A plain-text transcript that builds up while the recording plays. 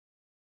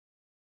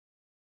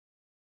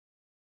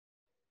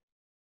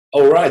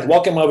All right,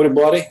 welcome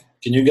everybody.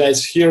 Can you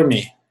guys hear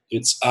me?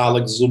 It's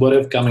Alex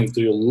Zubarev coming to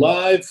you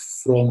live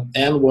from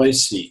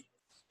NYC.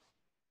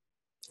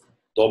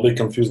 Don't be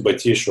confused by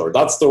t-shirt.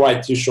 That's the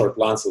right t-shirt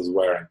Lance is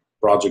wearing,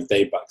 Project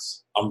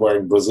Apex. I'm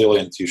wearing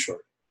Brazilian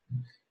t-shirt.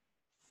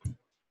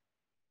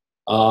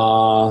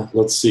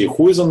 Let's see,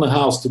 who is in the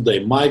house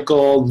today?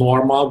 Michael,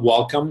 Norma,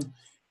 welcome.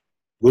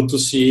 Good to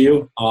see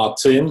you.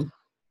 Tim.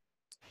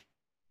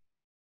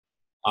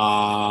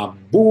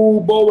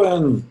 Boo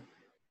Bowen.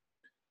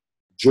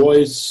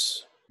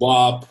 Joyce,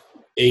 Bob,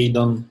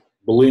 Aiden,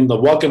 Belinda.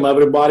 Welcome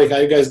everybody. How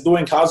you guys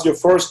doing? How's your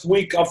first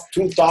week of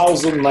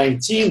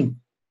 2019?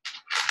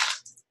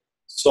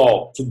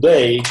 So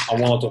today I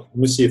wanted to, let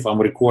me see if I'm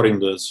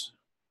recording this.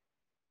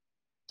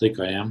 I think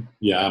I am.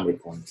 Yeah, I'm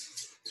recording.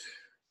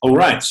 All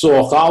right,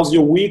 so how's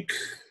your week?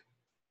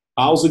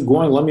 How's it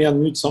going? Let me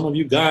unmute some of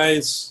you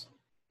guys.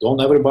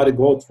 Don't everybody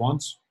go at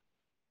once.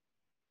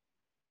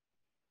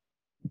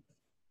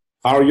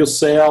 How are your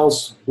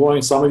sales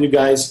going? Some of you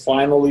guys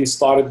finally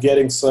started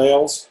getting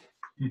sales.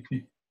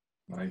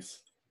 Nice.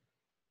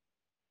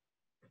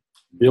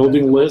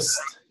 Building lists.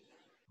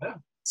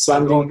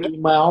 Sending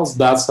emails.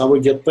 That's how we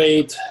get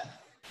paid.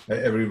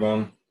 Hey,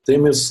 everyone.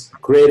 Tim is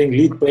creating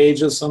lead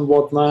pages and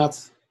whatnot.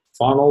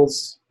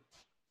 Funnels.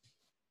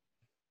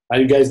 How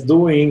you guys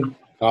doing?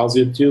 How's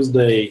your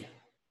Tuesday?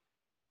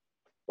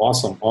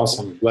 Awesome,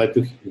 awesome. Glad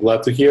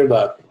to hear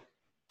that.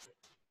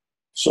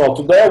 So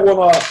today I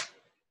wanna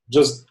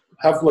just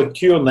have like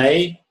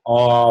Q&A.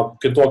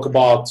 Can talk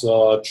about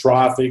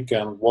traffic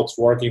and what's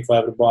working for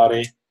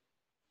everybody.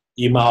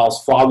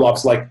 Emails,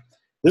 follow-ups. Like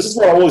this is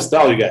what I always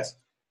tell you guys.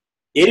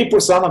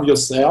 80% of your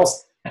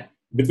sales,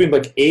 between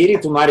like 80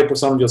 to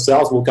 90% of your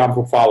sales will come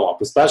from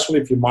follow-up,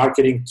 especially if you're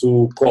marketing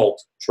to cold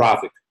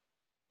traffic.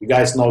 You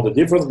guys know the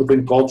difference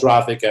between cold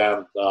traffic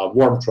and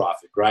warm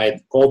traffic,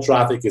 right? Cold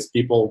traffic is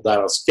people that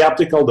are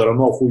skeptical, they don't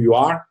know who you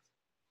are.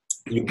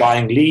 You're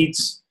buying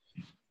leads,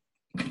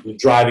 you're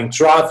driving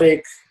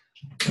traffic,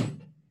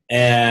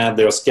 and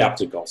they're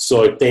skeptical.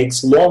 So it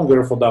takes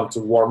longer for them to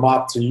warm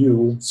up to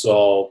you.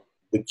 So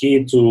the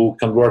key to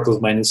convert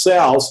as many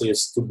sales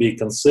is to be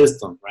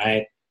consistent,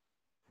 right?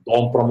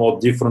 Don't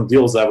promote different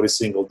deals every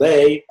single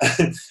day.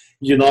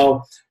 You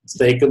know,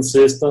 stay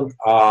consistent.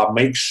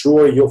 Make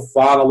sure your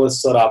funnel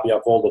is set up. You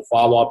have all the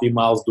follow-up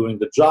emails doing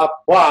the job,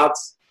 but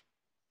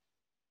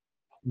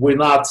we're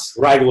not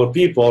regular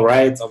people,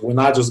 right? We're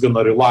not just going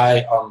to rely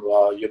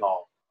on, you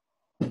know,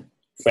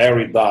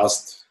 fairy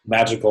dust,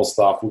 magical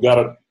stuff. We got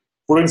to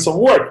put in some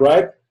work,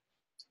 right?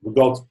 We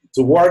go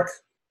to work.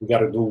 We got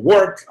to do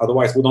work.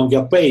 Otherwise, we don't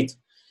get paid.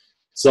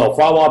 So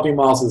follow-up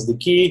emails is the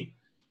key.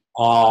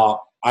 I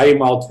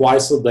email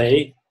twice a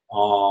day.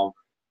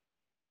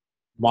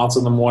 Once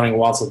in the morning,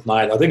 once at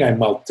night. I think I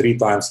emailed 3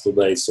 times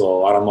today,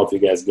 so I don't know if you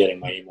guys are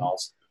getting my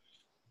emails.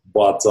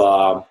 But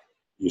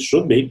you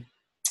should be.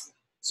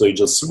 So you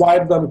just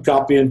swipe them,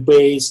 copy and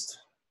paste,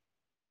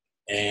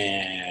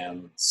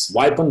 and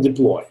swipe and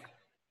deploy.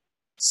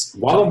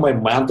 One of my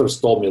mentors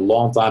told me a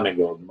long time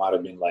ago, it might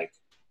have been like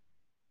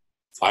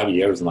 5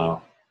 years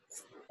now,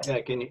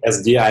 yeah, can you,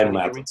 SDI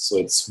method. So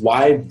it's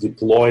swipe,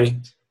 deploy,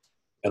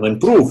 and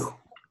improve.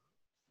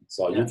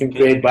 So you can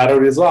create better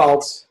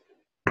results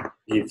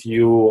if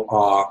you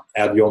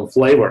add your own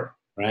flavor,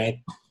 right?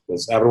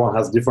 Because everyone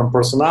has different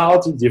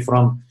personality,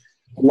 different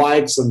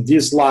likes and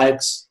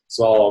dislikes.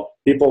 So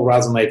people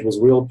resonate with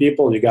real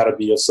people. You got to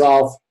be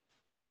yourself.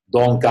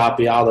 Don't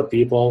copy other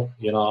people,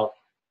 you know.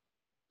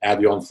 Add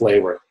your own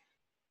flavor.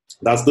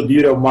 That's the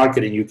beauty of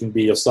marketing. You can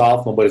be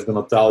yourself. Nobody's going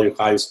to tell you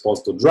how you're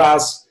supposed to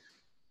dress.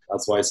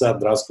 That's why I said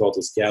dress code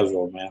is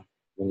casual, man,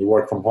 when you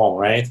work from home,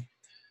 right?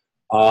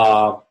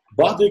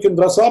 But you can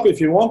dress up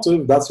if you want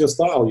to. If that's your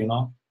style, you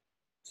know.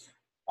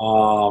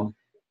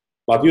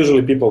 But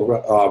usually people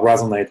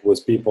resonate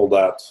with people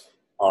that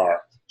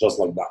are just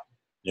like that,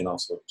 you know,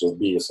 so just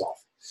be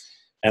yourself.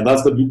 And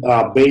that's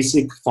the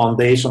basic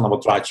foundation of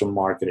attraction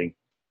marketing.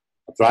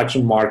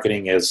 Attraction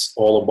marketing is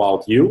all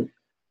about you,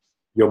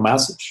 your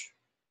message,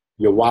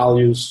 your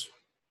values,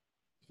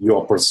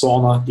 your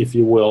persona, if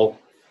you will,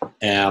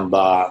 and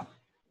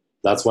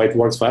that's why it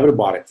works for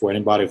everybody. For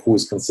anybody who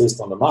is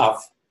consistent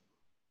enough,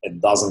 it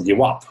doesn't give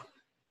up,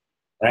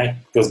 right?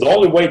 Because the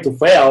only way to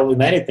fail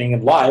in anything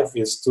in life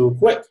is to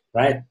quit,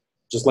 right?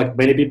 Just like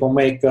many people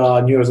make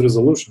New Year's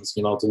resolutions,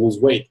 you know, to lose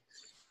weight,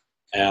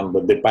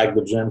 and they pack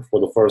the gym for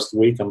the first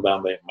week, and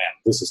then they, man,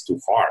 this is too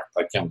hard.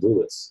 I can't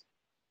do this.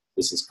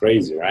 This is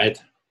crazy, right?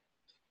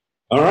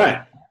 All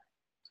right.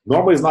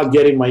 Nobody's not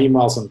getting my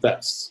emails and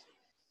texts.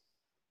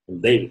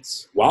 And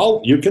David's. Well,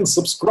 you can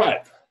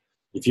subscribe.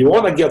 If you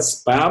want to get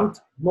spammed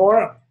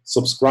more,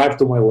 subscribe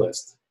to my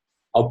list.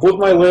 I'll put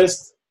my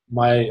list,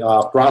 my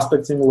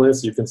prospecting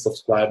list. You can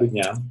subscribe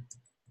again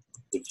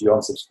if you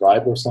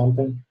unsubscribe or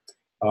something.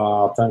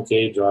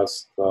 10K,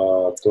 just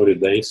 30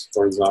 days,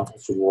 for example,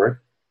 should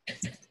work.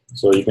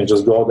 So you can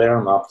just go there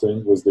and opt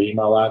in with the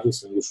email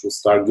address, and you should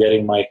start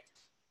getting my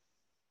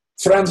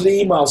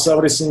friendly emails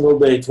every single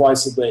day,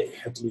 twice a day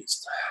at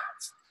least.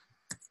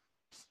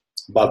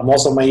 But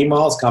most of my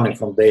emails coming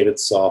from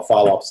David's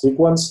follow-up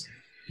sequence.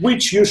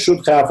 which you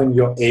should have in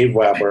your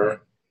Aweber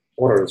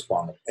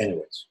autoresponder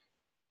anyways.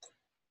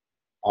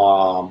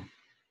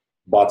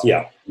 But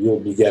yeah, you'll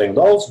be getting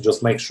those.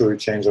 Just make sure you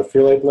change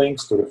affiliate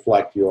links to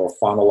reflect your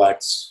Funnel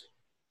X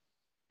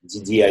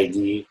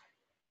DDID,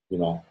 you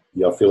know,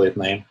 your affiliate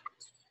name.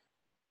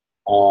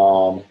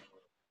 What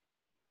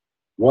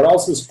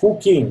else is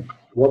cooking?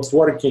 What's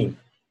working?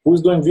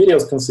 Who's doing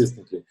videos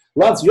consistently?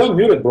 Lance, you're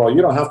muted, bro.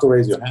 You don't have to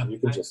raise your hand. You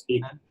can just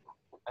speak.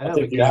 I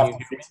think you have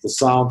to fix the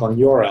sound on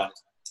your end.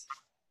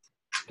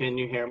 Can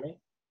you hear me?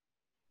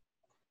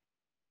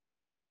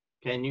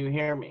 Can you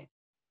hear me?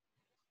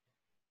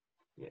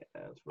 Yeah,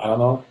 that's right. I don't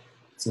know.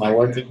 It's not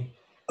working.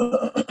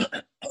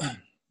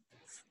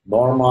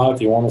 Norma,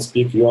 if you want to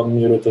speak, you're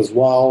unmuted as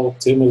well.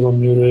 Tim is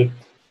unmuted.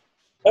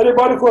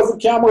 Anybody who has a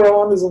camera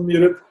on is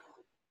unmuted.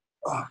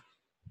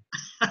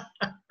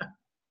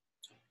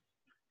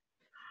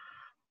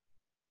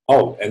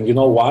 Oh, and you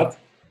know what?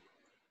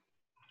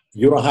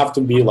 You don't have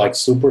to be like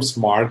super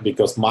smart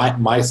because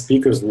my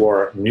speakers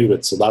were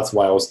muted, so that's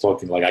why I was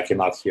talking like I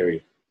cannot hear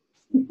you.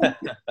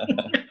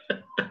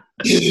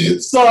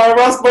 So I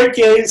lost my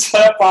case.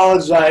 I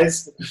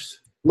apologize.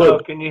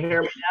 Look, can you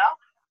hear me now?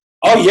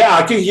 Oh yeah,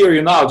 I can hear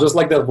you now, just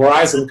like that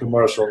Verizon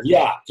commercial.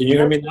 Yeah, can you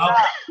hear me now?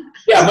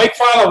 Yeah, make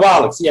fun of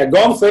Alex. Yeah,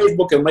 go on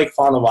Facebook and make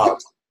fun of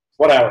Alex.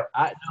 Whatever.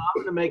 I'm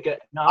gonna make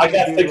it. No, I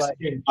got thick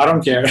skin. I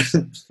don't care.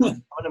 I'm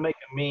gonna make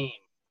a meme.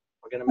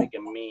 We're gonna make a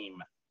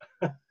meme.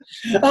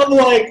 I'm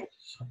like,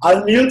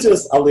 unmute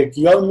us. I'm like,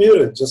 you're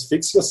unmuted. Just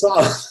fix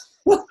yourself.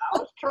 I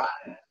was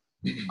trying.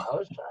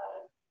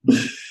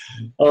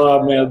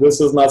 Oh man, this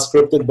is not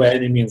scripted by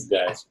any means,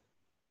 guys.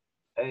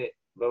 Hey,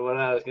 but what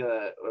I was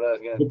gonna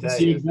Good to tell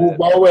see you you, is Boo that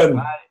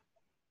Bowen.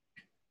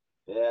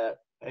 yeah,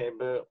 hey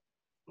Boo.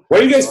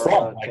 Where are you guys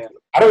from? Like,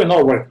 I don't even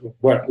know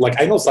where. Like,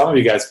 I know some of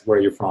you guys where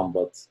you're from,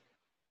 but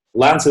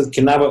Lance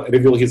can never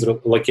reveal his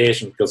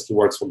location because he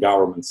works for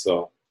government.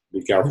 So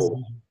be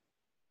careful.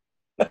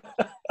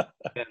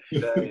 Can't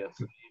tell you.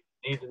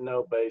 Need to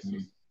know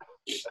basis.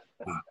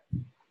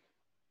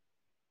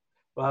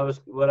 Well,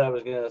 what I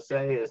was going to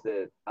say is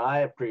that I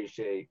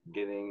appreciate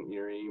getting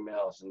your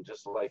emails, and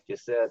just like you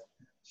said,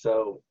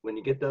 so when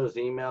you get those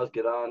emails,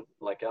 get on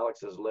like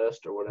Alex's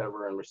list or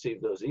whatever and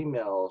receive those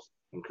emails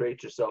and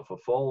create yourself a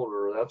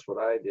folder. That's what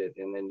I did.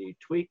 And then you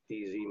tweak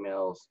these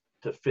emails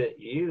to fit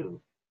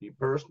you. You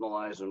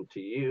personalize them to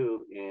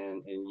you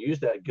and use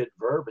that good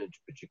verbiage,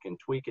 but you can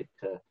tweak it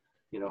to,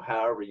 you know,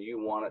 however you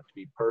want it to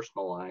be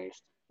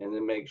personalized, and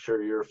then make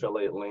sure your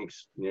affiliate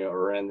links, you know,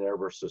 are in there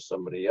versus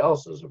somebody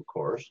else's, of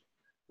course.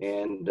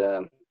 And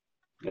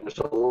there's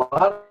a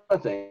lot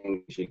of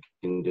things you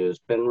can do. It's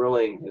been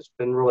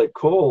really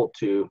cool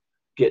to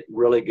get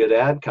really good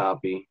ad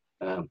copy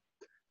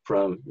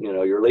from, you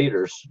know, your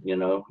leaders, you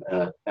know,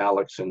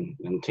 Alex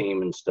and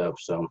team and stuff.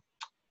 So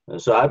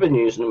I've been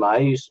using them. I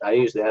use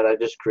that. I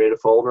just create a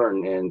folder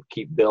and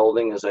keep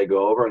building as I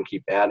go over and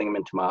keep adding them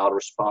into my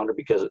autoresponder,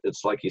 because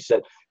it's like you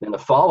said in the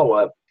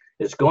follow-up,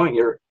 it's going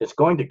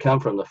to come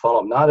from the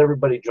follow-up. Not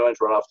everybody joins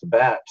right off the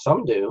bat.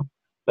 Some do.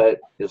 But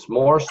it's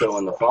more so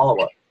in the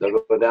follow-up.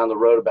 They'll go down the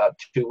road about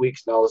 2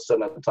 weeks, and all of a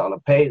sudden it's on a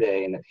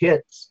payday, and it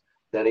hits.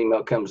 That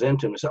email comes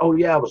into them and says, "Oh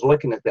yeah, I was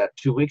looking at that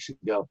 2 weeks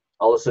ago."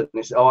 All of a sudden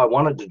they say, "Oh, I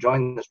wanted to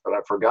join this, but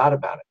I forgot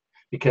about it,"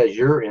 because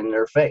you're in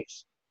their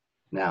face.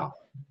 Now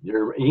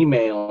you're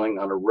emailing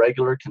on a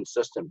regular,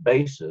 consistent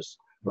basis,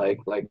 like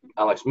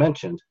Alex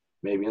mentioned,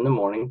 maybe in the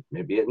morning,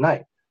 maybe at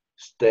night,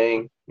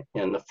 staying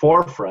in the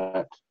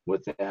forefront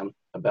with them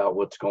about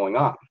what's going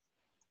on.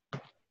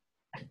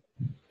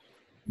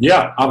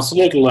 Yeah,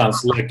 absolutely,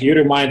 Lance. Like, you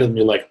reminded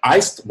me, like,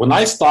 when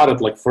I started,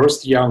 like,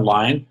 first year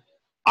online,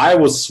 I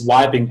was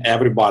swiping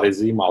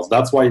everybody's emails.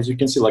 That's why, as you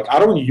can see, like, I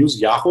don't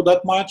use Yahoo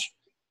that much,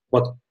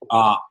 but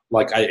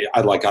like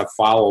I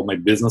follow my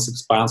business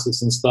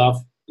expenses and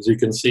stuff, as you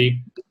can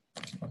see.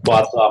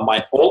 But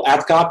my all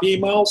ad copy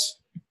emails,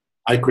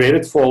 I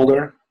created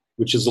folder,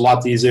 which is a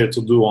lot easier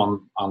to do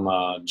on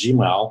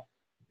Gmail.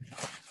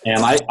 And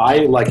I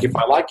like, if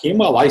I like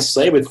email, I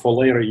save it for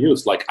later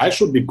use. Like, I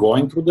should be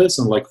going through this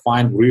and like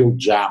find real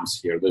gems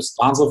here. There's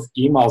tons of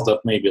emails that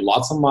may be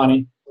lots of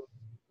money,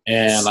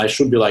 and I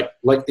should be like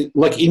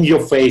in your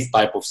face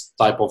type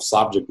of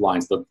subject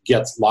lines that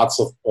gets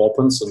lots of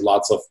opens and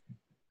lots of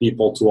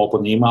people to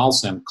open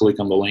emails and click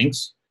on the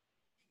links.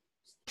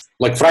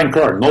 Like Frank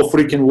Kerr, no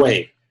freaking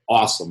way.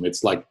 Awesome.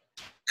 It's like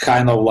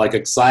kind of like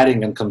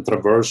exciting and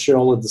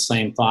controversial at the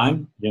same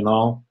time, you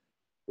know?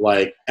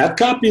 Like, ad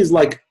copy is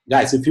like,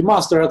 guys, if you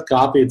master ad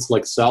copy, it's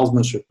like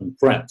salesmanship in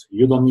print.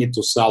 You don't need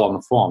to sell on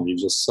the phone. You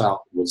just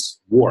sell with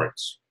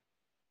words.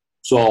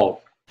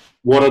 So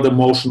what are the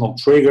emotional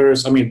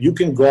triggers? I mean, you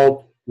can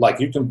go,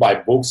 like, you can buy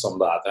books on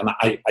that. And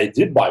I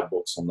did buy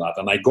books on that,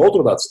 and I go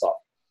through that stuff.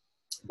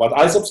 But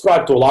I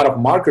subscribe to a lot of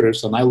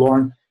marketers, and I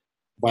learn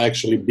by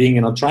actually being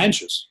in the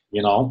trenches,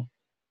 you know?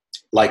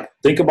 Like,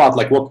 think about,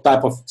 like, what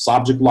type of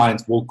subject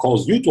lines will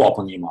cause you to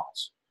open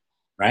emails,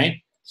 right?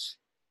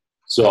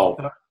 So,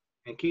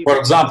 for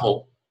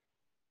example,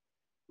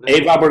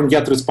 Aweber and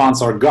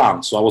GetResponse are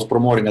gone, so I was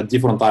promoting a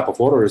different type of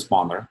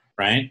autoresponder,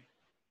 right?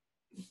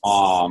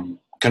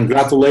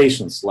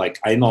 Congratulations. Like,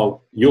 I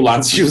know you,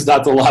 Lance, use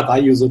that a lot. I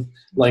use it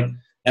like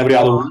every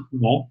other week, you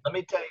know? Let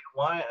me tell you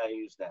why I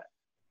use that.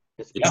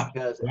 It's Yeah,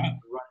 because right.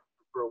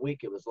 for a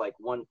week it was like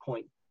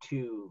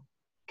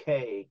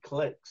 1.2K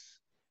clicks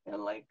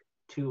and like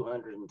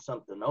 200 and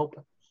something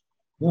opens.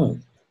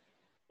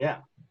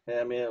 Yeah,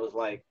 I mean it was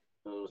like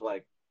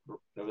like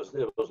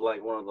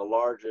one of the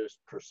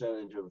largest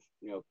percentage of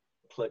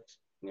clicks,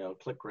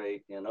 click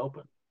rate in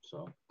open.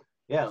 So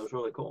yeah, it was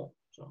really cool.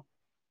 So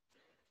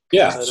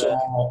Yeah, but,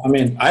 so I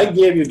mean, I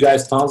gave you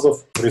guys tons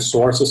of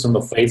resources in the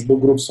Facebook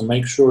group, so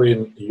make sure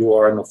you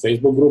are in the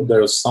Facebook group.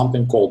 There's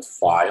something called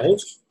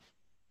files.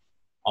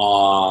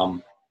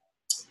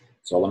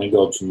 So let me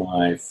go to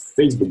my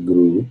Facebook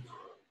group.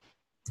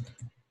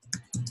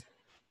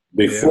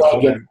 Before I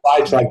get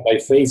sidetracked by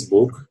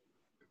Facebook,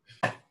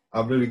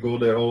 I really go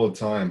there all the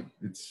time.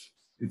 It's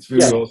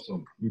really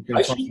awesome. You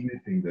can find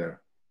anything there.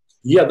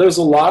 Yeah, there's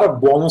a lot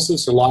of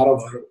bonuses, a lot of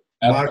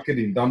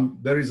marketing.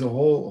 There is a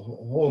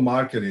whole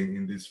marketing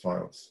in these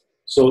files.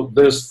 So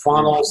there's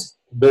funnels.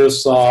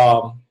 There's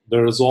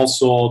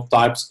also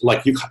types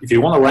like if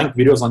you want to rank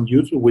videos on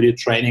YouTube, we did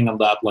training on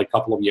that like a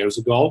couple of years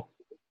ago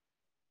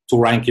to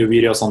rank your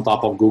videos on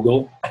top of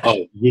Google,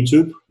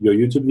 YouTube, your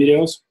YouTube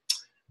videos.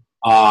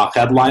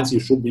 Headlines you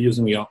should be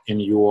using in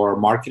your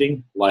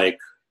marketing, like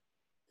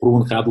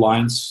proven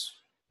headlines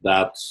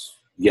that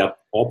get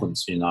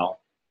opens,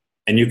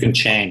 and you can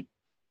change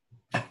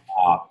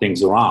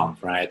things around,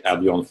 right?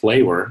 Add your own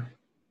flavor.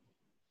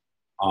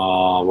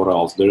 What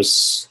else?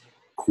 There's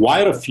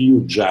quite a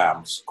few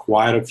gems,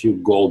 quite a few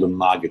golden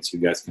nuggets you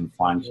guys can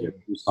find here.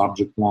 2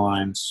 subject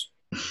lines,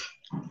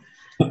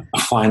 a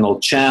final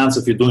chance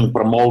if you're doing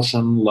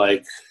promotion,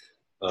 like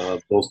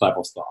those type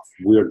of stuff.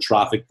 Weird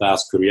traffic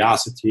test,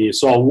 curiosity.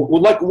 So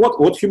like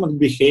what human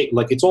behavior,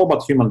 like it's all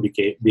about human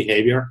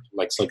behavior,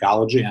 like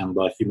psychology and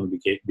human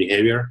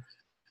behavior,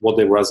 what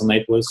they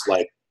resonate with,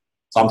 like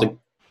something,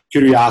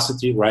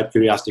 curiosity, right?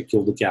 Curiosity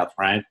killed the cat,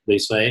 right? They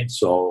say.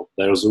 So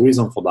there's a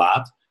reason for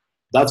that.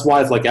 That's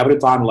why it's like every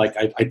time, like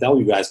I tell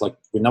you guys, like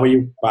whenever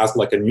you pass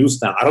like a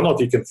newsstand, I don't know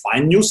if you can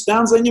find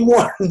newsstands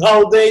anymore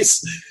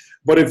nowadays,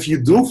 but if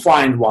you do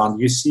find one,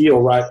 you see,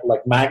 all right,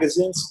 like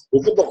magazines,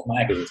 look at those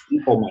magazines,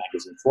 People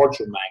magazine,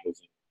 Fortune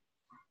magazine,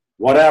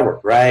 whatever,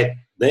 right?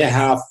 They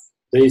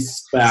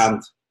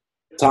spend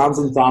tons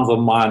and tons of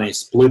money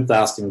split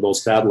testing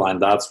those headlines.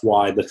 That's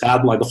why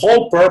the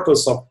whole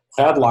purpose of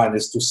headline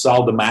is to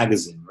sell the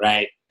magazine,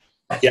 right?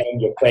 Get in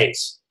your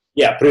face.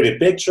 Yeah, pretty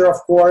picture,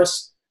 of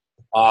course.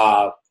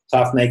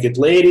 Half naked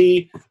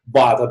lady,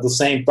 but at the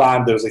same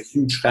time, there's a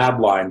huge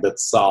headline that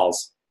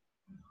sells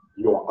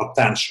your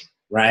attention,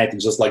 right?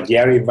 It's just like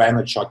Gary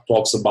Vaynerchuk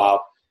talks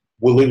about,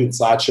 we live in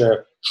such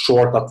a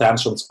short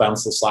attention span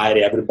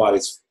society.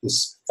 Everybody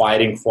is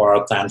fighting for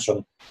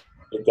attention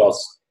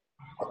because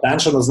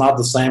attention is not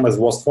the same as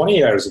it was 20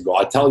 years ago.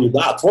 I tell you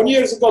that. 20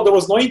 years ago, there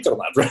was no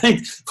internet,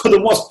 right? For the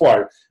most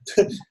part.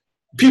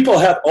 People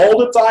had all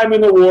the time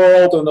in the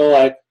world, and they're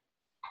like,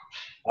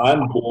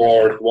 I'm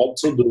bored, what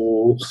to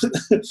do,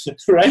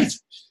 right?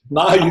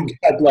 Now you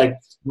get like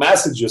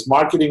messages,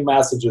 marketing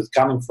messages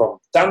coming from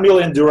 10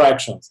 million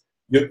directions.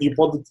 You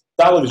put the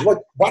television, like,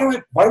 why do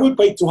we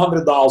pay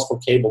 $200 for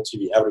cable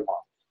TV every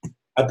month?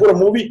 I put a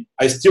movie,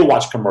 I still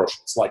watch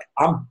commercials. Like,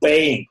 I'm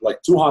paying like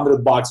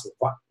 $200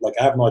 for, like,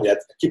 I have no idea. I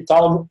keep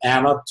telling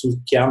Anna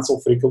to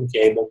cancel freaking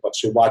cable, but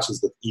she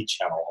watches the E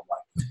channel. I'm like,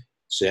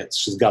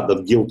 she's got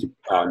that guilty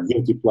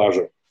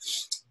pleasure.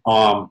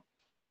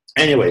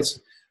 Anyways,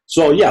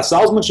 so yeah,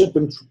 salesmanship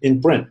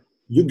in print.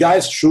 You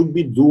guys should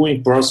be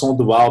doing personal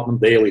development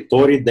daily,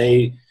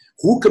 30-day.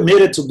 Who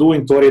committed to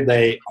doing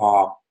 30-day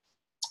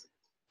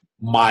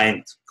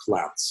mind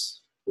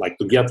cleanse, like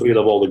to get rid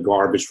of all the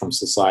garbage from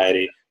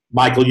society?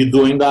 Michael, you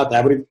doing that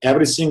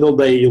every single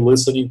day? You're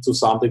listening to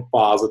something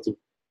positive,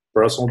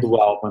 personal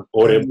development,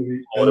 and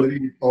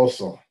read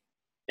also.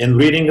 And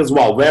reading as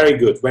well. Very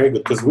good, very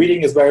good. Because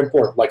reading is very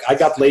important. Like I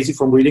got lazy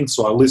from reading,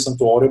 so I listen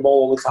to Audible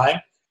all the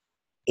time,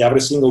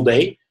 every single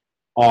day.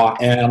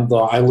 And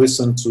I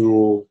listen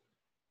to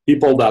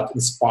people that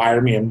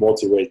inspire me and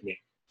motivate me,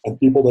 and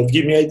people that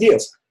give me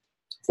ideas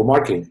for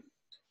marketing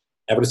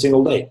every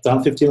single day.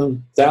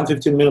 10-15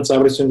 minutes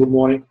every single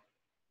morning.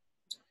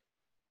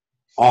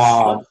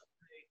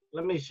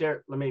 Let me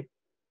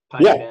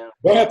pipe in.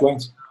 Go ahead,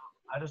 Lance.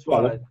 I just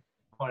want to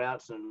point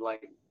out some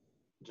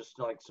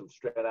some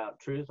straight out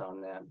truth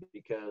on that,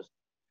 because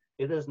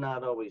it is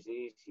not always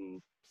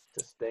easy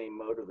to stay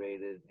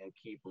motivated and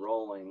keep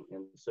rolling,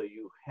 and so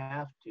you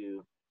have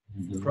to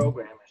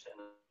program yourself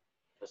in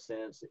a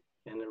sense,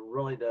 and it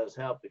really does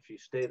help if you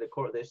stay the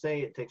course. They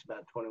say it takes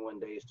about 21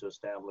 days to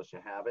establish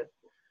a habit,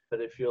 but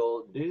if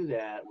you'll do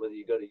that, whether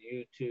you go to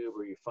YouTube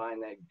or you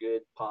find that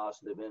good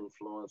positive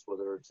influence,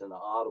 whether it's in an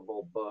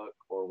Audible book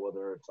or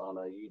whether it's on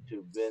a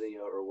YouTube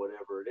video or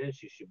whatever it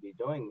is, you should be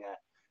doing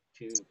that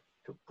to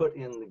put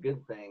in the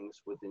good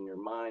things within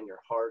your mind, your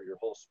heart, your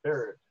whole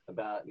spirit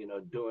about,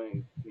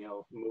 doing,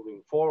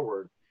 moving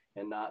forward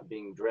and not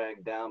being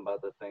dragged down by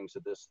the things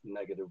of this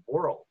negative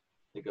world.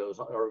 that goes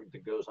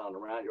on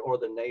around you, or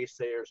the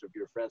naysayers of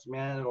your friends.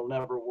 Man, it'll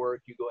never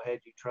work. You go ahead,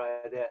 you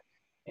try that,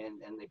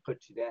 and they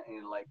put you down, and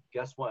you're like,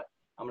 guess what?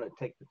 I'm going to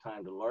take the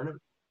time to learn it.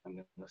 I'm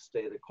going to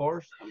stay the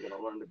course. I'm going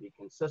to learn to be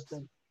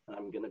consistent, and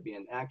I'm going to be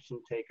an action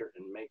taker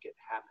and make it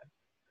happen.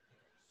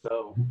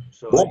 So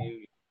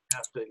you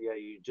have to,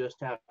 you just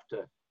have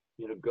to,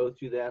 go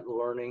through that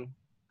learning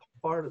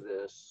part of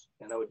this.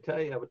 And I would tell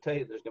you,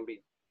 there's going to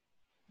be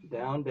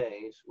down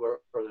days or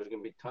there's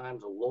going to be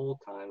times, lull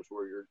times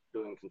where you're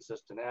doing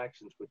consistent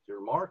actions with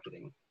your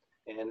marketing,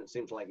 and it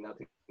seems like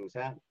nothing's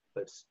happening.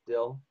 But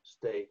still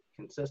stay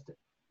consistent,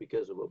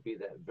 because it will be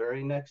that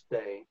very next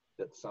day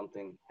that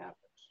something happens.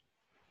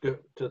 Good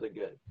to the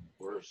good,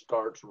 where it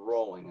starts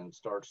rolling and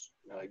starts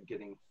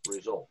getting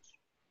results.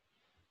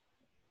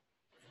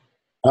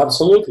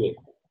 Absolutely,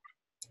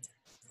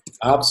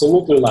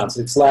 Lance.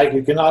 It's like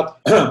you cannot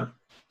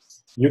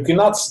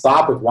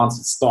stop it once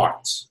it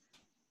starts.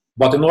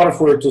 But in order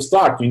for it to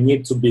start, you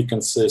need to be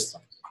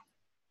consistent,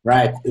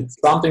 right? It's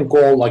something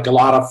called, like a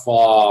lot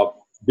of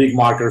big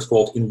marketers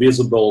called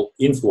invisible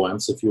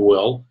influence, if you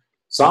will.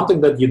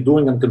 Something that you're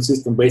doing on a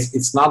consistent basis.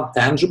 It's not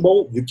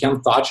tangible. You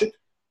can't touch it.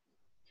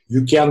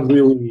 You can't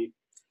really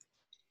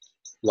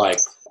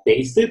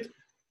taste it,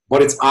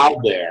 but it's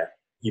out there.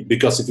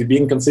 Because if you're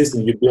being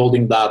consistent, you're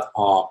building that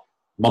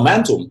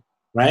momentum,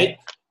 right?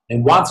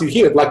 And once you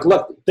hear it,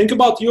 look, think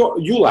about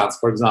you, Lance,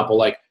 for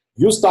example.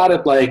 You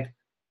started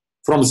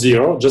from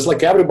zero, just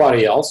like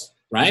everybody else,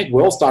 right?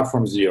 We all start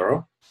from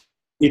zero.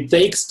 It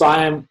takes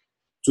time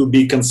to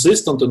be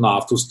consistent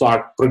enough to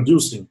start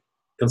producing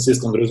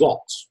consistent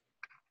results.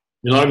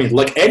 You know what I mean?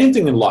 Like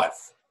anything in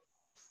life,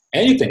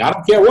 anything. I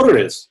don't care what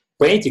it is.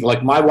 Painting,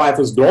 my wife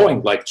is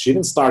drawing. She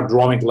didn't start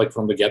drawing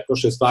from the get-go.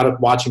 She started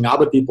watching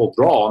other people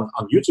draw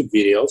on YouTube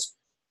videos,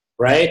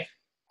 right?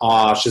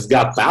 She's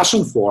got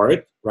passion for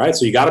it, right?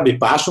 So you got to be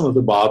passionate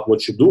about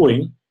what you're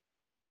doing.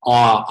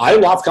 I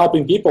love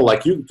helping people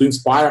like you to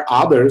inspire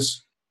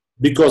others,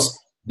 because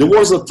there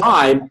was a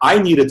time I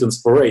needed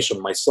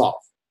inspiration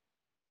myself.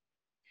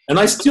 And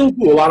I still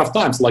do a lot of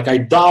times. I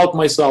doubt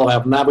myself, I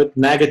have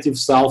negative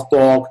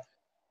self-talk,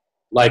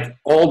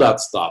 all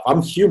that stuff.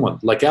 I'm human,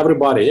 like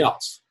everybody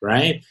else,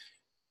 right?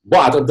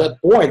 But at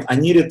that point, I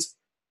needed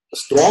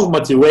strong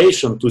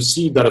motivation to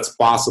see that it's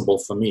possible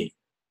for me,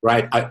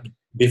 right?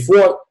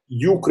 Before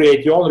you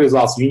create your own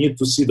results, you need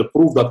to see the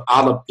proof that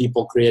other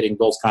people creating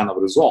those kind of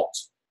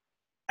results.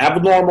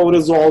 Abnormal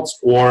results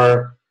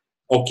or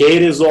okay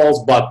results,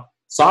 but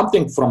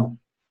something from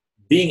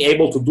being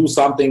able to do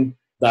something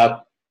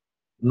that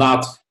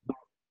not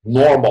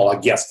normal, I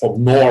guess, for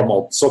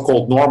normal,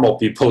 so-called normal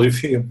people,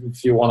 if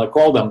you want to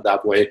call them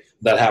that way,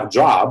 that have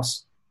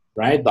jobs,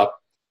 right? That,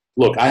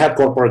 look, I had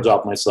corporate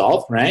job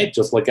myself, right?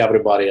 Just like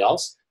everybody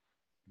else,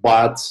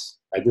 but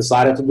I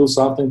decided to do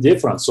something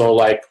different. So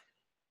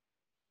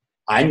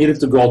I needed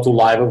to go to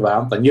live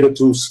event. I needed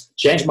to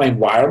change my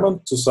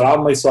environment to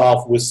surround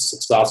myself with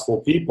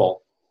successful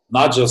people,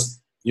 not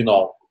just,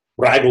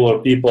 regular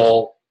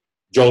people,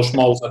 Joe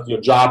Schmoes at your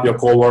job, your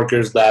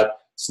coworkers that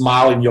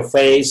smile in your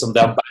face and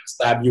then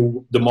backstab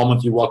you the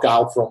moment you walk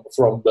out from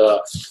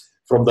that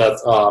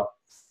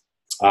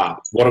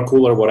water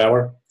cooler,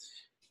 whatever.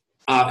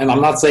 And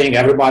I'm not saying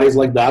everybody's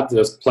like that.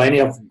 There's plenty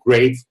of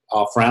great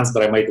friends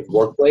that I made at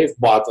workplace,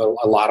 but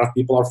a lot of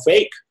people are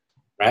fake,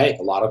 right?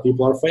 A lot of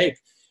people are fake.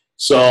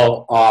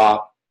 So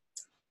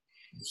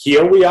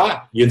here we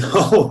are, It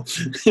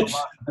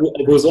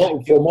was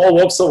all, from all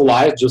walks of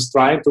life, just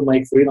trying to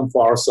make freedom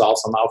for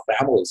ourselves and our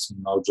families,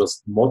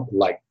 just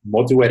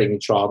motivating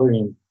each other.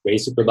 And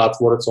basically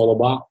that's what it's all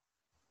about.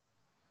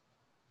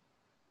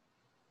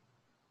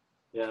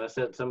 Yeah, I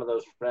said some of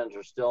those friends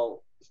are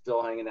still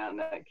hanging out in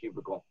that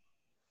cubicle,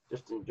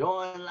 just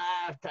enjoying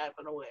life,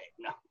 typing away.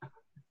 No.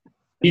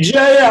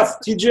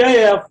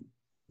 TJF,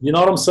 you know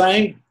what I'm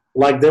saying?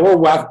 They were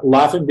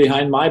laughing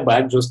behind my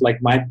back, just like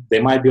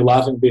they might be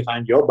laughing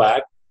behind your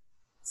back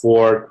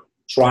for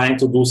trying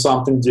to do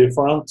something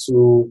different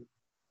to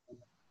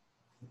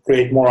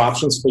create more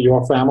options for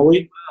your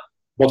family.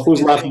 But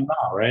who's laughing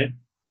now, right?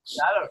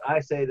 I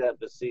say that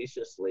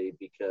facetiously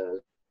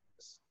because,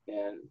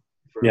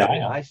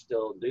 I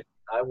still do.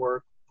 I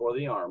work for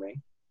the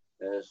Army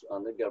as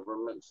on the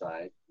government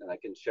side, and I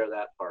can share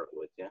that part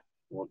with you. I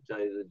won't tell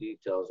you the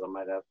details. I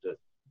might have to,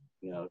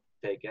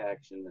 take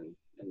action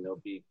and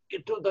they'll be,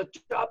 get to the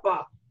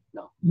chopper.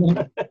 No.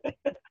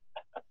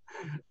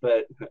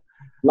 But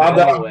not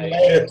that I'm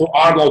related to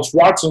Arnold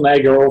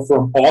Schwarzenegger or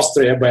from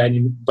Austria by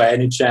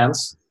any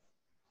chance.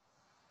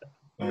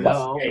 No, but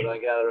I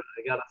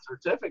got a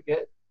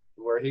certificate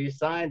where he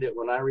signed it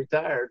when I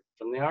retired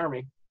from the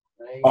Army.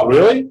 Oh,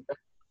 really?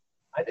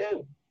 I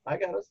do. I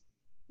got it.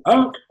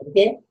 Oh,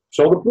 okay.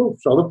 Show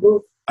the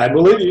proof. I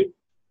believe you.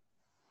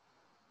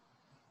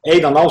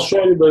 Aidan, I'll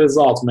show you the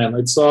results, man.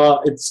 It's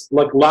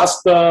like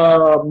last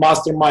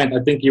mastermind.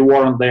 I think you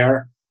weren't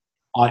there.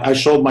 I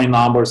showed my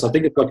numbers. I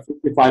think it's like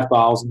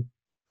 55,000.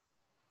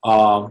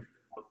 Hold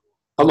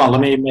on, let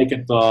me make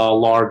it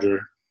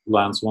larger,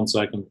 Lance. 1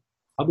 second.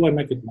 How do I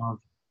make it larger?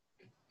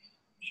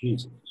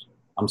 Jesus.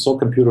 I'm so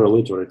computer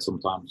illiterate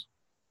sometimes.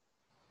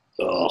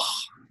 Ugh.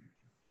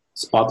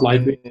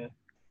 Spotlight. Yeah.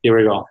 Here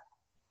we go.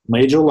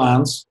 Major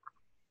lands.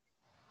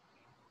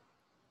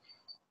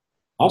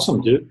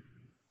 Awesome, dude.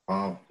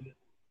 Wow.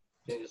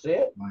 Can you see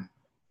it?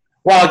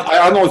 Well,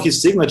 I don't know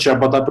his signature,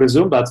 but I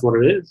presume that's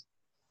what it is.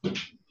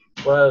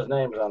 What are his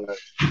names on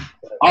there?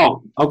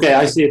 Oh, okay,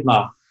 I see it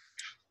now.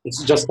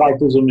 It's just like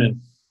to zoom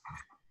in.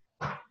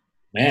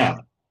 Man,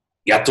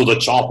 get to the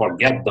chopper,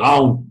 get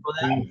down.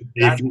 Well,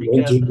 If you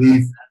want to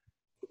leave.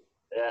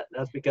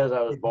 that's because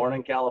I was born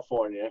in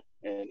California,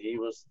 and he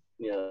was,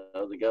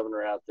 the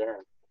governor out there.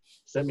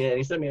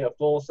 He sent me a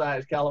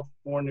full-size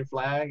California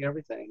flag,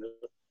 everything. It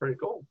was pretty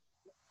cool.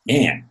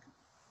 Man,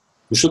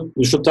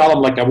 you should tell him,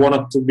 like, I want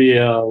it to be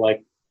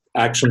like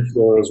action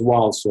hero as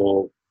well.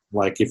 So,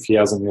 like, if he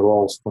has any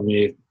roles for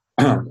me,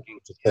 to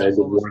say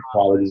good work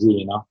quality,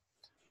 You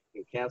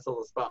can cancel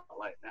the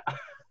spotlight now.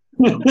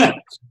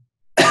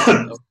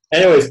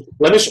 Anyways,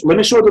 let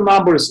me show the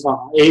numbers.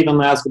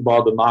 Aiden asked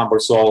about the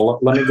numbers, so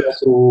let me go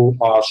through,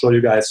 show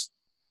you guys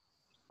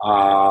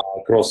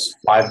across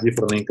 5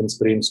 different income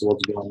streams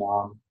what's going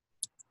on.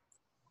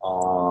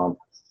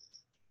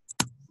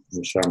 Let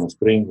me share my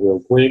screen real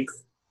quick.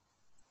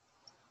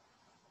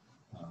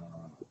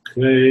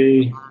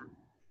 Okay,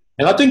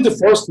 and I think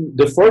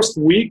the first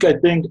week, I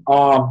think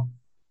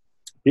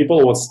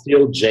people were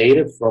still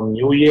jaded from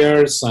New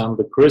Year's and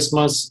the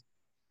Christmas.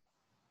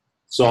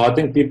 So I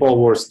think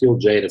people were still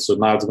jaded, so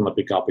now it's going to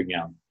pick up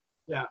again.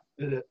 Yeah.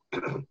 In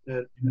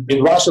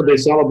Russia, they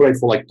celebrate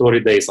for like 30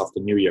 days after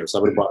New Year's.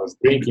 Everybody's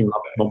drinking,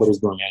 nobody's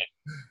doing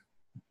anything.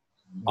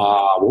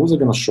 What was I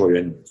going to show you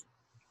anyways?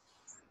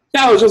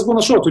 Yeah, I was just going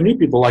to show to new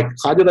people, like,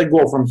 how did I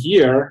go from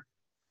here,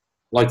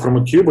 like from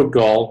a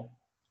cubicle,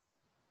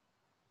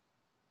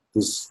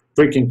 this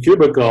freaking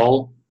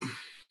cubicle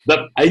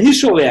that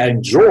initially I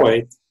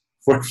enjoyed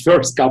for the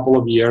first couple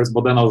of years,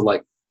 but then I was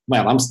like,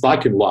 man, I'm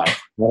stuck in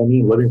life. You know what I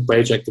mean? Living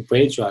paycheck to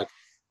paycheck.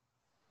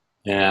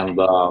 And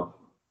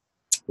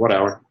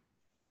whatever.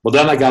 But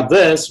then I got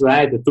this,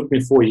 right? It took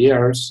me 4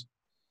 years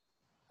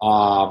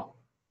to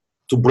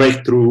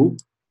break through.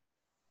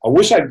 I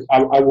wish I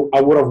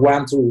would have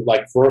went to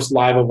like first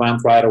live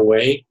event right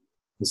away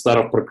instead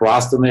of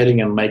procrastinating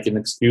and making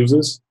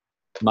excuses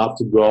not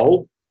to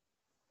go,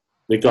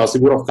 because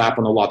it would have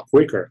happened a lot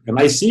quicker. And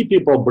I see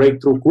people break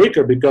through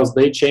quicker because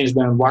they change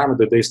their environment,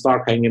 that they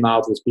start hanging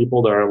out with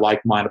people that are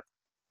like-minded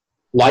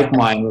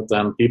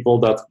and people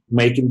that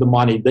making the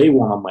money they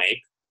want to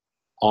make.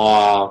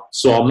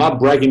 So I'm not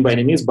bragging by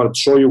any means, but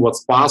show you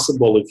what's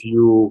possible if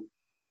you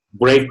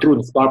break through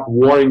and start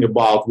worrying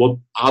about what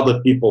other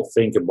people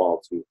think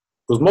about you.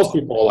 Because most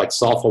people are like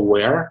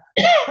self-aware.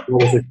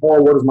 Like,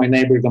 oh, what is my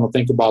neighbor going to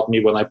think about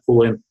me when I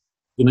pull in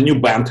a new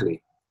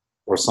Bentley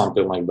or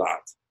something like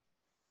that?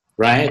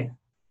 Right?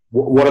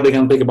 What are they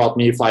going to think about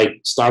me if I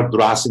start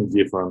dressing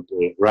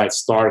differently, right?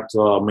 Start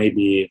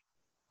maybe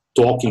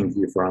talking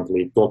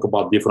differently, talk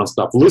about different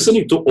stuff.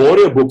 Listening to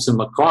audiobooks in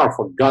the car,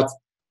 for God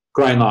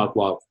crying out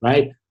loud,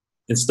 right?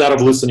 Instead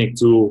of listening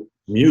to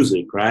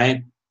music,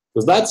 right?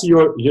 Because that's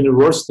your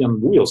university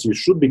on wheels. You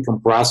should be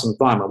compressing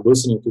time and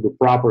listening to the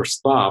proper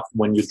stuff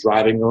when you're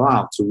driving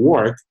around to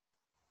work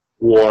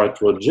or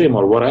to a gym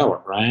or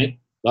whatever, right?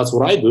 That's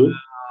what I do.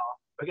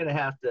 We're going to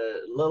have to,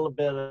 a little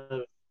bit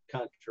of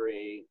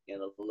country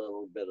and a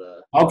little bit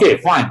of... Okay,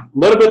 fine. A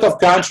little bit of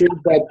country,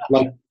 but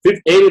like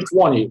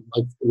 80-20.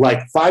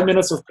 Like 5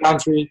 minutes of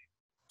country,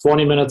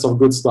 20 minutes of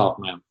good stuff,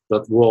 man.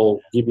 That will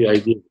give you an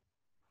idea.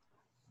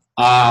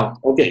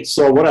 Okay,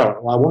 so whatever.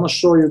 I want to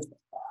show you.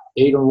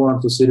 Aiden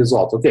wanted to see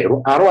results. Okay,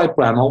 ROI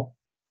panel.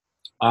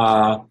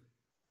 I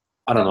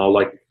don't know,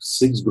 like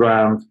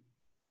 $6,000.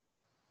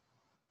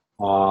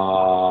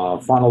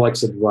 Funnel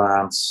X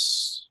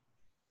Advance,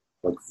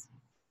 like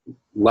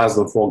less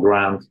than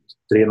 $4,000,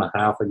 3.5,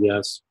 I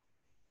guess.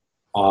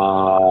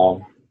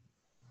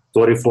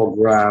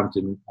 $34,000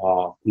 in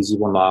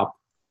Easy1Up.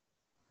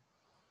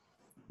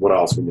 What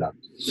else we got?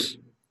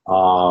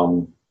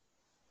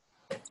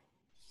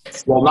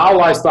 Well, now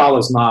lifestyle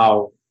is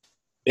now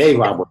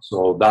AWeber,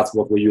 so that's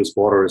what we use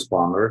for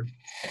autoresponder.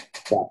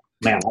 But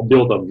man, I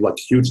built a like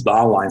huge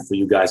downline for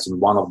you guys in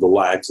one of the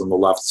legs on the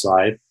left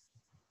side.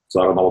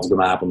 So I don't know what's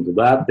gonna happen to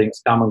that.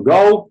 Things come and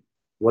go.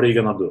 What are you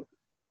gonna do?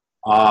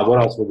 What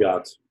else we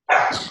got?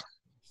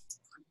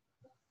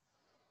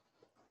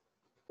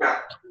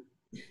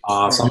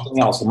 Something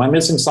else. Am I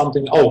missing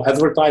something? Oh,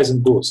 advertising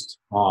boost.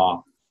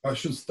 I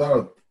should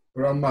start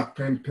run my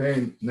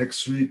campaign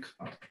next week,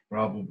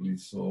 probably.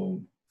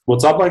 So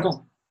what's up,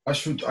 Michael? I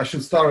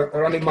should start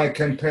running my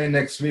campaign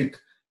next week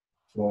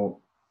for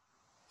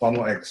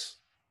Funnel X.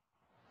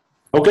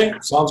 Okay,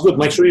 sounds good.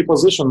 Make sure you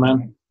position,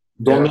 man.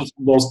 Don't miss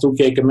those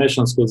 2K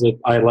commissions, because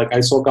I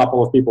saw a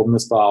couple of people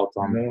missed out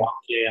on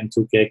 1K and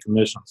 2K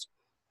commissions.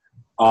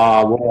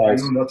 What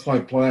else? That's my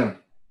plan.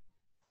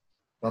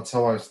 That's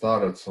how I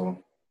started.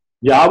 So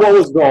yeah, I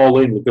always go all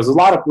in, because a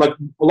lot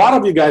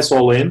of you guys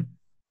all in.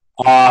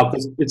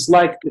 Because it's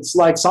like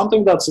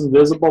something that's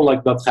invisible,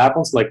 like that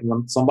happens, like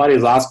when somebody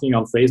is asking you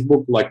on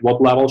Facebook, like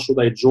what level should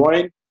I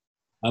join,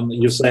 and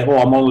you say, oh,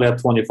 I'm only at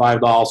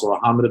 $25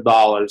 or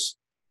 $100.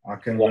 I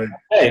can wait.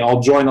 Hey, I'll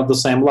join at the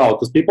same level,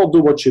 because people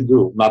do what you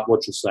do, not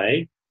what you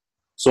say.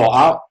 So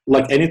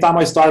like anytime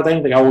I start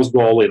anything, I always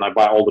go all in. I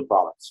buy all the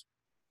products,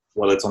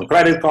 whether it's on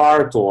credit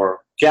card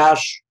or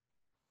cash,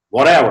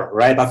 whatever,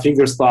 right? I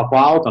figure stuff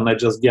out and I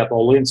just get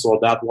all in. So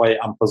that way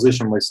I'm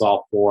positioning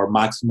myself for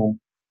maximum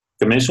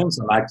commissions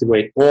and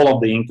activate all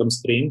of the income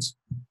streams,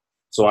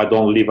 so I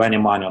don't leave any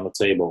money on the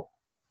table,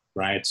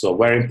 right? So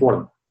very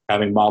important,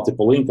 having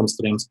multiple income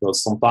streams,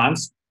 because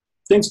sometimes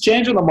things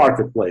change in the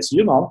marketplace.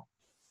 You know,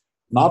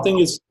 nothing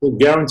is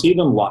guaranteed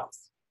in life,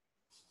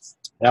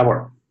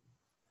 ever.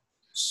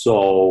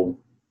 So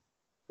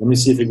let me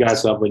see if you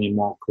guys have any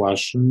more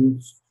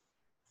questions.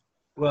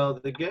 Well,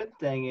 the good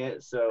thing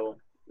is, so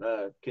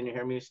can you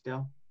hear me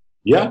still?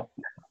 Yeah.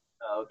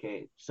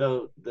 Okay,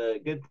 so the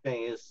good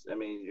thing is, I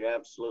mean, you're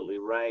absolutely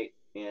right,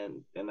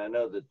 and I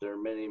know that there are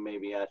many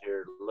maybe out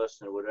here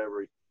listening,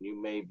 whatever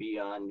you may be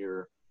on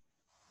your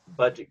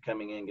budget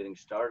coming in, getting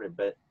started.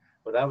 But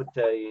what I would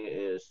tell you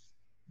is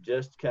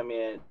just come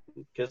in,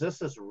 because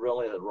this is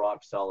really a rock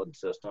solid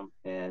system,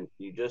 and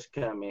you just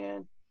come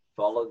in,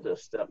 follow the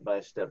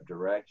step-by-step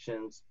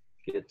directions,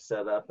 get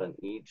set up on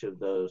each of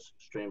those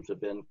streams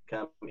of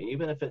income,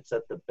 even if it's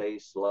at the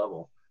base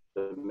level.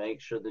 But make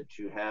sure that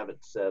you have it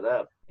set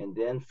up, and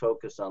then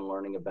focus on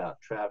learning about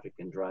traffic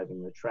and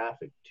driving the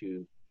traffic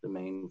to the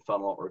main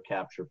funnel or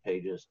capture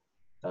pages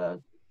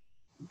that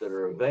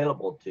are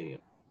available to you.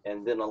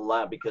 And then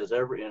because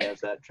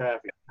as that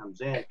traffic comes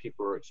in,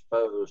 people are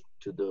exposed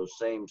to those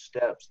same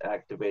steps,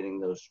 activating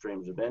those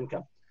streams of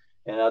income.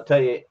 And I'll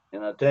tell you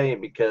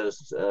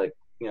because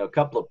you know, a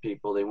couple of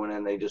people, they went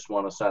in, they just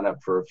want to sign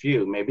up for a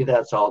few. Maybe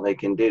that's all they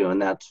can do,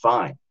 and that's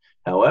fine.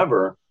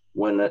 However,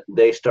 when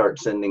they start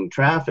sending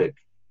traffic,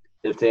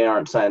 if they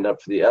aren't signed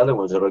up for the other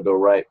ones, it'll go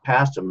right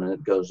past them, and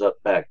it goes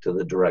up back to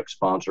the direct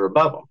sponsor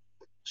above them.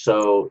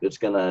 So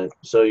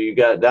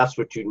that's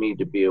what you need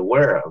to be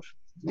aware of,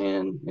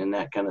 and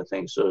that kind of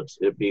thing. So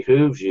it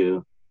behooves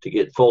you to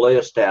get fully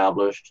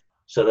established,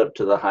 set up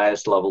to the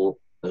highest level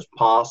as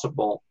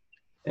possible,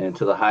 and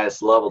to the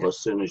highest level as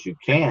soon as you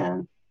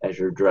can, as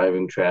you're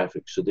driving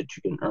traffic, so that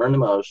you can earn the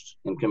most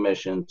in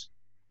commissions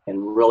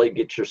and really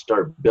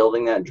start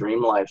building that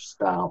dream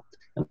lifestyle.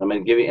 And I'm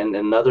going to give you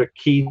another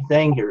key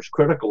thing here is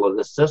critical of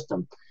this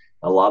system.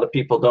 A lot of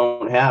people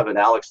don't have it.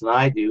 Alex and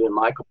I do, and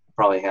Michael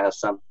probably has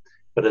some,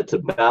 but it's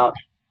about,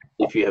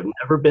 if you have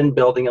never been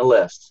building a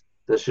list,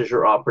 this is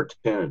your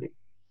opportunity.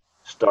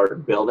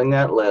 Start building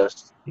that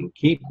list and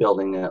keep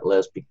building that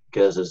list,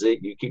 because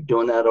you keep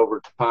doing that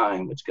over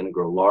time, it's going to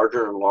grow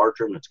larger and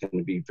larger, and it's going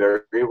to be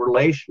very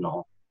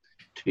relational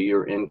to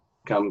your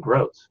income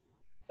growth,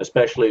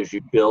 especially as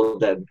you build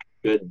that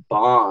good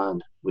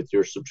bond with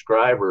your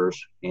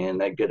subscribers and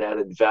that good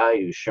added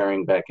value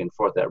sharing back and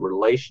forth, that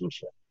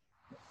relationship.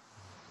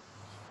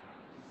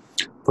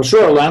 For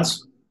sure,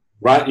 Lance.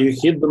 Right, you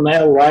hit the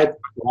nail right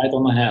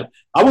on the head.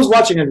 I was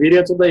watching a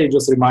video today, it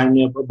just reminded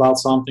me about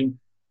something.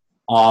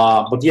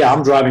 But yeah,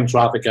 I'm driving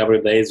traffic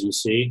every day, as you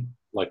see,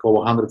 like over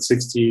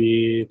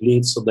 160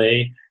 leads a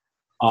day.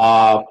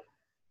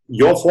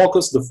 Your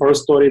focus the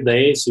first 30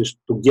 days is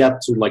to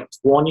get to like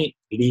 20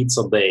 leads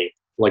a day,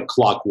 like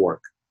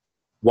clockwork.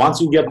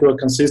 Once you get to a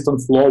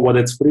consistent flow, whether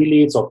it's free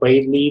leads or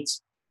paid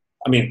leads,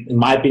 I mean, in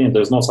my opinion,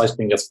 there's no such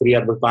thing as free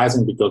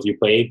advertising, because you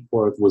paid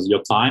for it with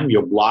your time,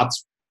 your blood,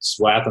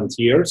 sweat, and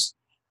tears.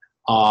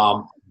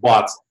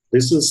 But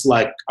this is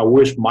like, I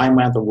wish my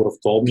mentor would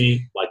have told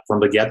me, like from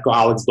the get-go,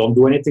 Alex, don't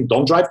do anything.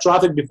 Don't drive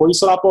traffic before you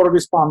set up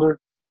autoresponder.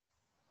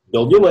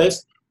 Build your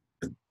list.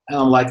 And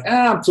I'm like,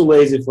 I'm too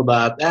lazy for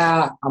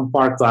that. I'm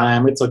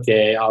part-time. It's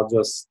okay. I'll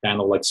just kind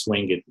of like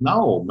swing it.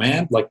 No,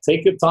 man, like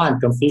take your time,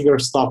 configure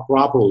stuff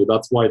properly.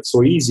 That's why it's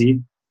so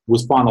easy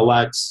with Funnel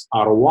X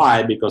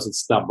ROI, because it's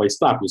step by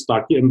step. You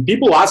start here. And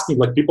people ask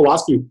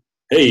you,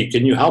 hey,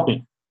 can you help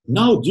me?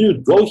 No,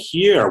 dude, go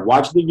here.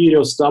 Watch the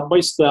video step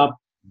by step.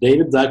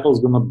 David Deckel is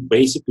going to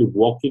basically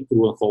walk you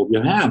through and hold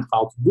your hand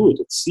how to do it.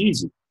 It's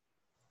easy.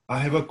 I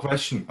have a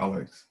question,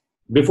 Alex.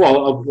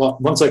 Before,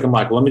 1 second,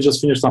 Michael, let me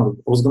just finish something.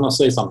 I was going to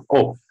say something.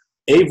 Oh,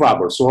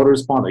 AWeber, so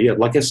autoresponder. Yeah,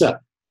 like I said,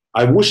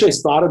 I wish I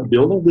started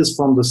building this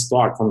from the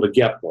start, from the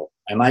get-go,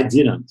 and I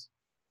didn't,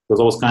 because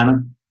I was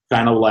kind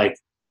of like,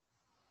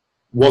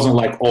 wasn't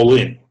like all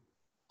in.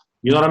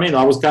 You know what I mean?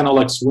 I was kind of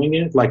like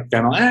swinging it, like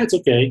kind of, it's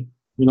okay.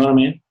 You know what I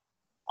mean?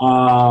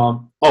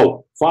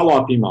 Oh,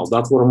 follow-up emails.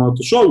 That's what I wanted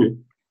to show you.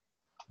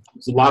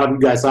 There's a lot of you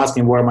guys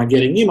asking, where am I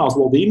getting emails?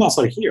 Well, the emails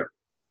are here.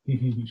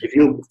 If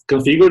you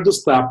configure the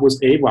step with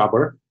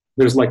AWeber,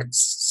 there's like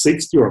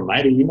 60 or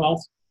 90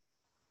 emails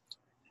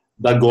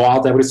that go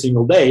out every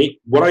single day.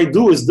 What I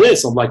do is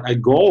this. I'm like, I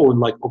go and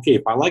like, okay,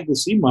 if I like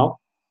this email,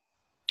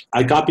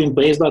 I copy and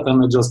paste that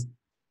and I just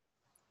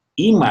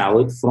email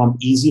it from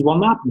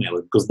Easy1Up mail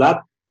it, because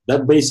that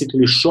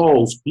basically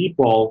shows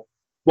people,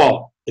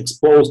 well,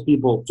 expose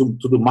people to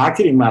the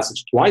marketing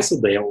message twice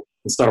a day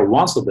instead of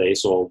once a day.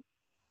 So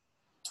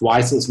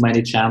twice as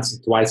many chances,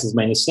 twice as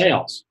many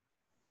sales.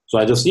 So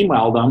I just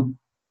email them,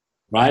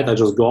 right? I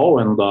just go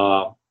and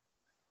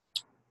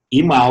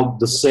email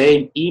the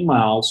same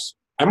emails.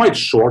 I might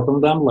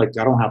shorten them, like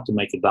I don't have to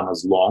make them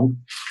as long.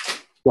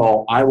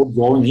 So I would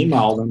go and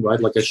email them, right?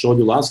 Like I showed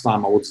you last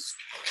time, I would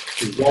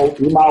go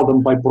email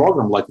them by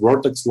program, like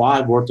Vertex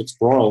Live, Vertex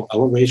Pro,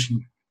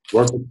 Elevation,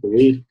 Vertex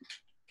Elite,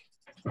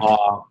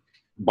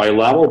 by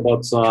level,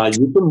 but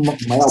you can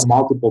mail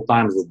multiple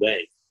times a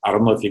day. I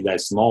don't know if you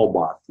guys know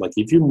about it. Like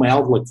if you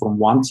mailed like from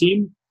one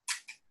team,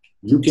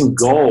 you can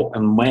go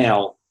and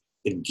mail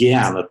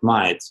again at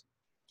night.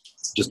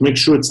 Just make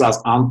sure it says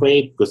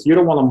unpaid, because you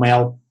don't want to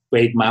mail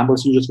paid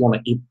members. You just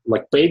want to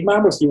like paid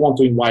members, you want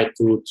to invite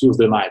to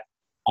Tuesday night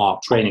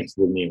trainings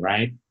with me,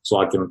 right? So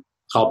I can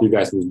help you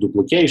guys with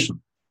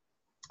duplication.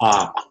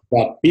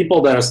 But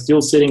people that are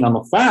still sitting on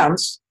the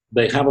fence,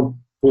 they haven't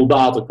pulled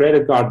out a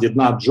credit card, did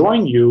not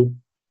join you,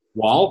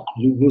 well,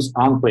 you use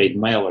unpaid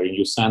mailer.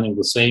 You're sending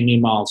the same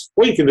emails,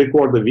 or you can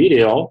record the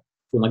video.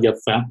 If you want to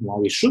get fan, well,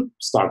 we should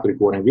start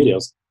recording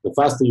videos. The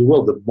faster you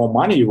will, the more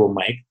money you will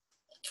make,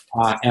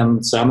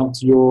 and send them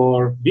to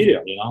your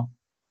video, you know?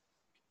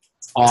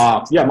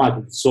 Yeah,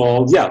 Michael.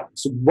 So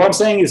what I'm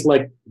saying is,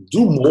 like,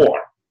 do more.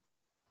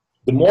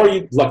 The more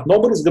you, like,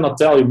 nobody's going to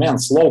tell you, man,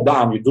 slow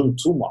down, you're doing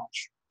too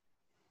much.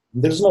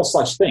 There's no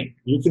such thing.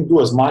 You can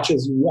do as much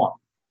as you want.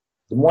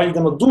 The more you're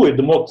going to do it,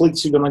 the more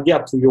clicks you're going to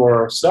get to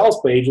your sales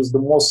pages, the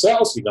more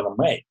sales you're going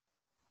to make.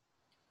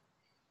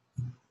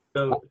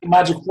 So,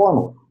 magic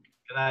formula.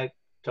 Can I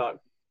talk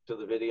to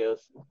the videos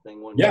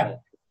thing one minute?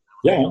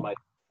 Yeah. My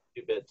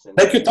 2 bits in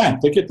Take your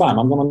time. Take your time.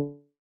 I'm going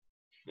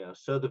to. Yeah.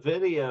 So the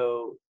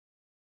video,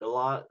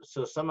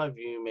 so some of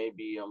you may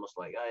be almost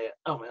like,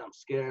 oh man, I'm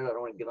scared. I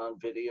don't want to get on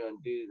video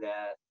and do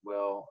that.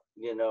 Well,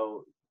 you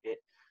know,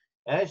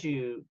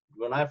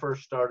 when I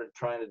first started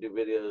trying to do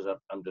videos,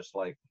 I'm just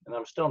like, and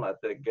I'm still not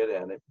that good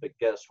at it, but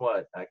guess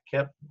what? I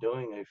kept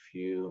doing a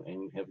few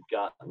and have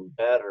gotten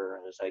better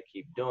as I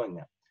keep doing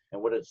them.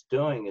 And what it's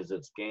doing is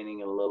it's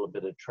gaining a little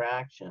bit of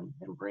traction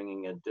and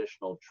bringing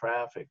additional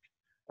traffic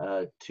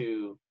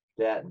to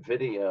that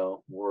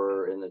video,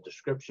 where in the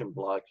description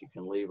block, you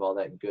can leave all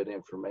that good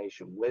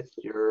information with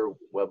your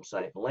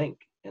website link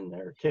in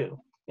there too.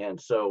 And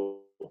so,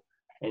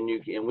 and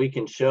we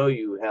can show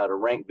you how to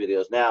rank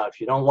videos. Now, if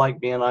you don't like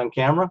being on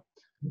camera,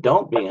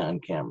 don't be on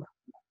camera.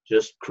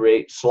 Just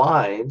create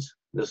slides.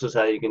 This is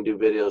how you can do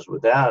videos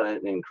without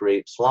it, and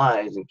create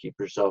slides and keep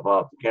yourself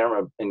off the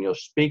camera, and you'll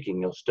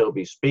still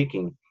be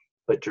speaking,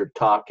 but you're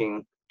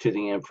talking to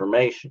the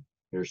information.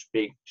 You're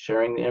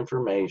sharing the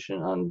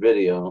information on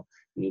video,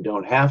 and you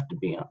don't have to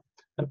be on.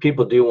 And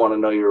people do want to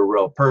know you're a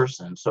real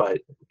person. So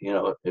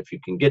if you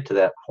can get to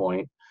that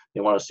point,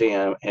 they want to see,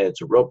 hey,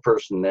 it's a real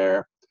person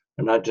there.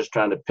 They're not just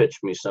trying to pitch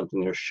me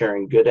something. They're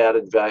sharing good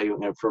added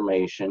value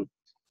information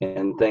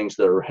and things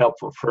that are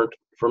helpful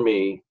for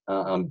me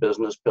on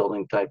business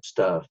building type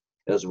stuff,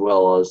 as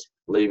well as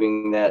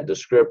leaving that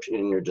description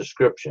in your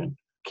description,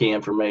 key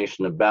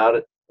information about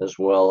it, as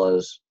well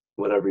as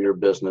whatever your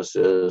business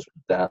is,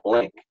 that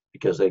link,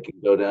 because they can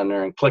go down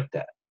there and click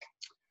that.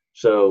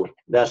 So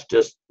that's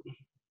just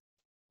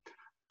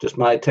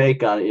my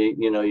take on it.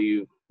 You know,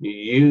 you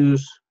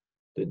use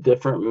the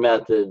different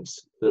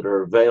methods that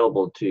are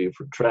available to you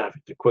for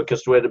traffic. The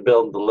quickest way to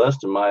build the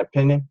list, in my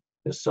opinion,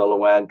 is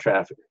solo ad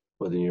traffic.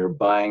 Whether you're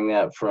buying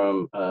that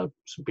from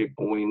some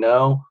people we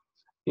know,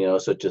 you know,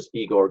 such as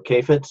Igor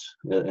Kafitz,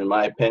 in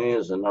my opinion,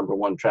 is the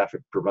 #1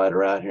 traffic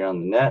provider out here on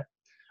the net,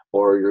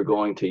 or you're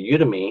going to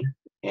Udimi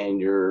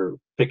and you're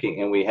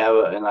picking, and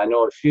and I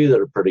know a few that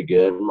are pretty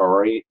good,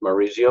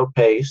 Maurizio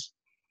Pace,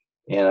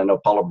 and I know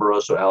Paulo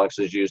Barroso, Alex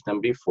has used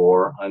them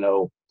before. I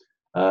know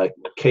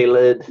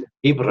Khalid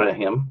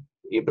Ibrahim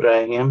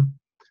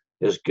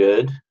is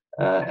good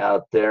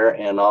out there,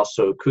 and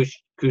also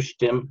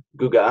Kushtim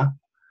Guga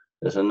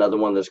is another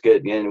one that's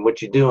good. And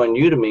what you do on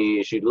Udemy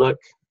is you look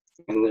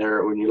in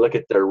there, when you look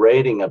at their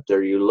rating up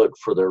there, you look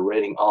for their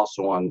rating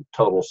also on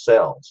total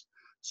sales.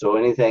 So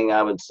anything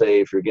I would say,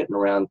 if you're getting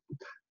around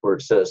where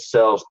it says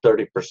sales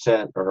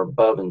 30% or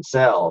above in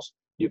sales,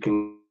 you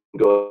can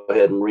go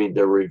ahead and read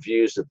their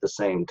reviews at the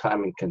same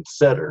time and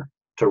consider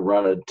to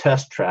run a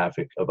test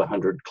traffic of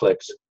 100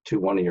 clicks to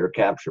one of your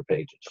capture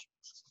pages.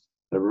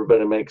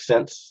 Everybody makes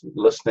sense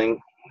listening,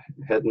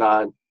 head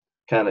nod,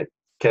 kind of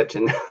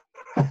catching.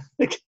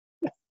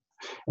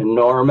 And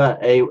Norma,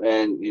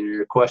 and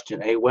your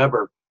question, A.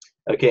 Weber.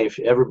 Okay, if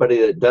everybody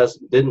that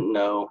didn't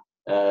know,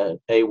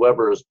 A.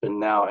 Weber has been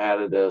now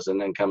added as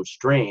an income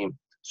stream.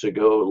 So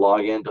go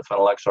log into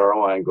Funnel X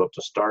ROI and go up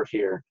to start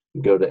here,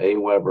 and go to A.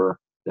 Weber,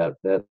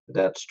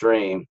 that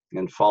stream,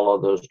 and follow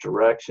those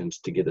directions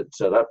to get it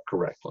set up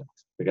correctly.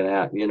 You're gonna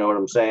have, you know what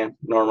I'm saying,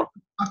 Norma?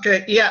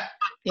 Okay, yeah.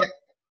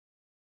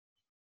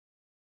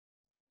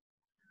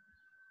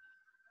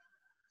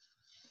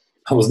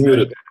 I was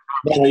muted.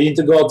 Yeah, you need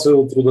to go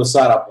through the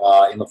setup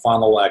in the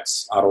Funnel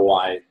X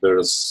ROI.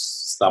 There's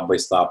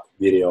step-by-step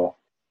video.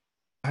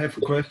 I have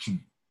a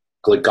question.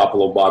 Click a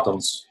couple of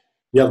buttons.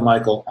 Yeah,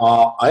 Michael.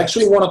 I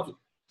actually wanted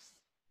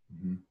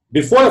to,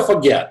 before I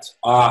forget,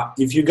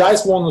 if you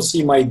guys want to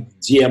see my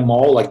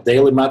DMO, like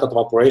daily method of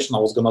operation, I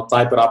was going to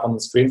type it up on the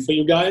screen for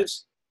you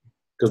guys.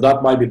 because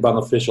that might be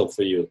beneficial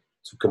for you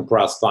to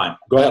compress time.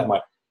 Go ahead,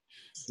 Mike.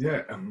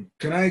 Yeah,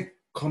 can I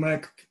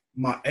connect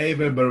my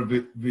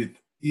Aweber with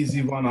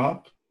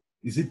Easy1Up?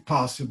 Is it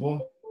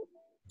possible?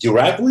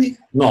 Directly?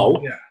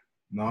 No. Yeah.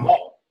 No?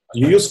 No.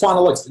 You use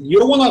Funnel X. You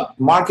don't want to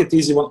market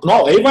Easy1.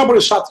 No, Aweber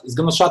is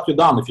going to shut you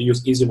down if you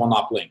use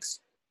Easy1Up links.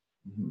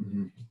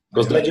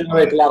 Because they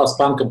generate a lot of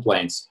spam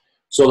complaints.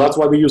 So that's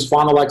why we use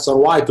Funnel X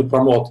ROI to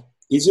promote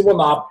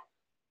Easy1Up,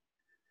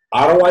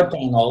 ROI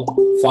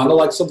panel,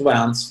 Funnel X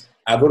Advanced,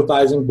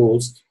 advertising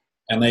boost,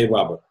 and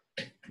Aweber.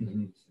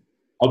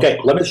 Okay,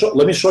 let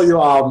me show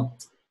you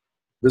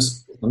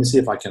this. Let me see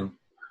if I can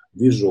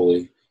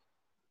visually.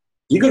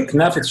 Igor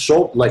Knefitz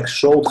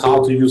showed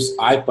how to use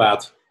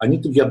iPad. I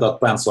need to get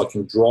that pen so I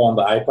can draw on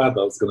the iPad.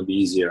 That's going to be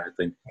easier, I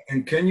think.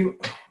 And can you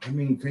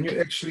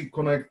actually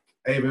connect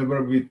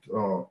Aweber with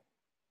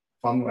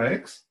Funnel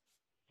X?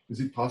 Is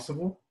it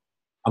possible?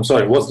 I'm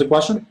sorry, what's the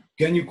question?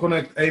 Can you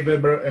connect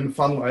Aweber and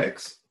Funnel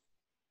X?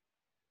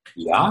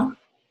 Yeah.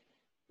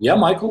 Yeah,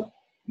 Michael.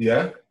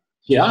 Yeah.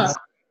 Yeah.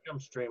 I'm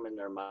streaming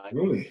there, Mike.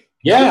 Really?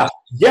 Yeah.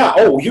 Yeah.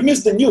 Oh, you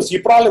missed the news.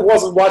 You probably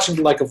wasn't watching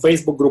like a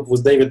Facebook group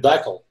with David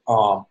Deckel.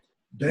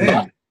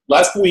 Damn.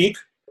 Last week,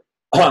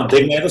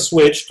 they made a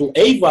switch to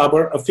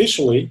Aweber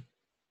officially.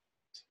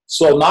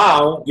 So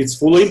now it's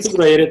fully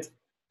integrated.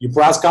 You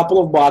press a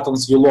couple of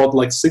buttons, you load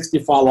like 60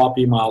 follow-up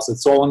emails.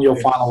 It's all in your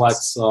Funnel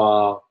X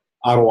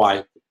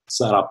ROI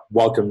setup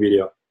welcome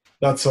video.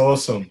 That's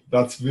awesome.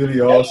 That's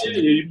really awesome.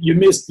 You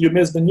missed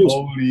the news.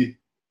 Holy.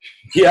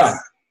 Yeah.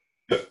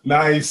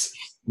 Nice.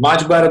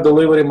 Much better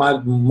delivery,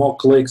 more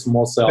clicks,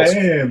 more sales.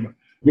 Damn.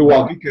 You're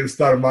welcome. We can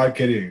start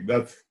marketing.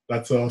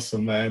 That's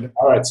awesome, man.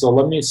 All right, so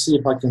let me see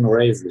if I can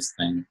raise this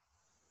thing.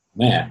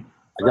 Man,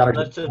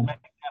 Let's just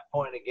make that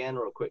point again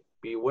real quick.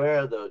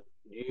 Beware the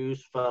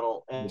use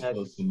Funnel X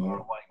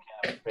ROI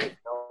campaign.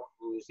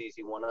 Don't use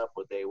Easy1Up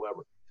with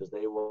Aweber because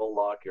they will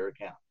lock your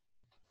account.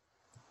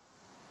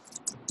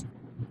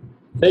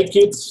 Take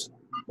kids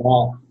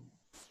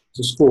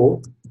to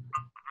school.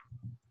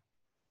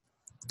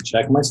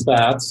 Check my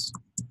stats.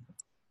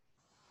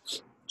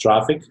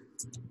 Traffic.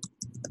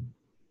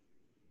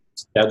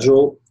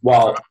 Schedule.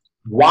 Well,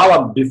 while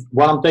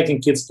I'm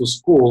taking kids to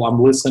school,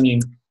 I'm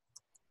listening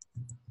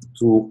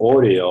to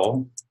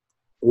audio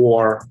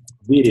or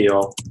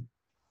video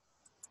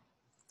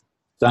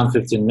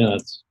 10-15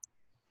 minutes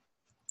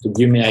to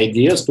give me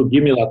ideas, to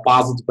give me that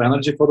positive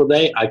energy for the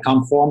day. I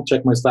come home,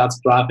 check my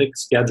stats, traffic,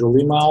 schedule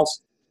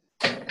emails,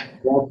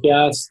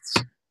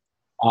 podcasts,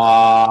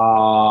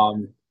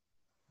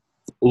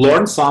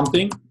 learn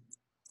something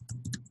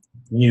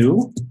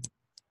new.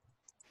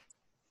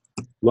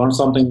 Learn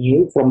something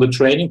new from the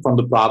training, from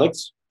the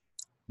products.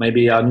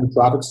 Maybe a new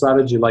traffic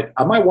strategy. Like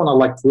I might want to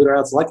like Twitter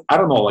ads. Like I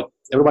don't know. Like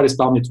everybody's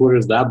telling me Twitter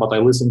is that, but I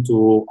listened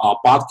to a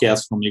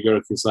podcast from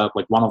Igor. He said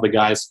like one of the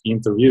guys he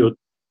interviewed,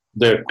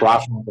 they're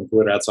crushing on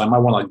Twitter ads. So I might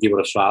want to give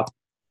it a shot.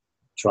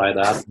 Try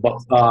that.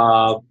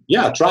 But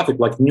yeah, traffic.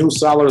 Like new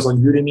sellers on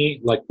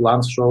Udimi, like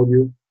Lance told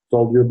you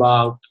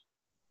about.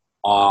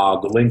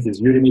 The link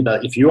is Udimi.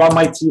 That if you are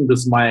my team, this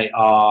is my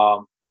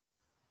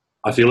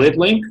affiliate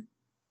link.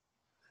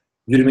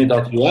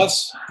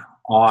 Udimi.us.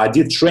 I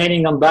did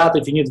training on that.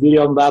 If you need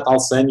video on that, I'll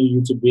send you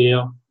YouTube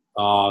video.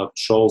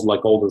 Shows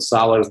like all the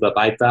sellers that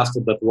I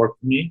tested that worked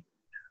for me.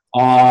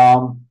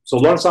 So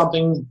learn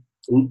something,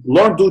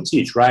 learn, do,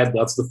 teach, right?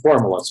 That's the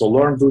formula. So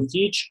learn, do,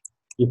 teach.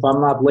 If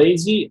I'm not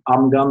lazy,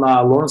 I'm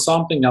gonna learn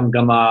something. I'm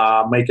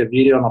gonna make a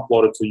video and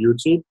upload it to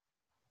YouTube.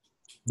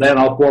 Then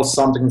I'll post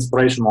something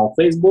inspirational on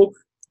Facebook.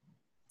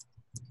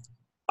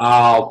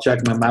 I'll check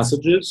my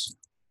messages.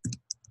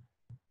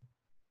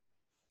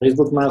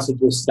 Facebook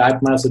messages,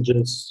 Skype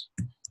messages,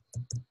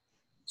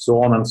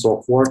 so on and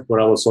so forth,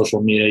 whatever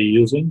social media you're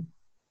using.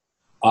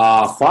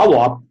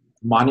 Follow-up,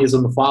 money is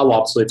in the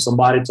follow-up. So if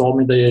somebody told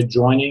me they're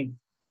joining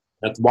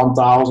at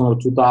 1,000 or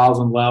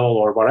 2,000 level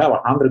or whatever,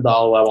 $100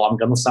 level, I'm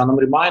going to send them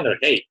a reminder,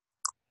 hey,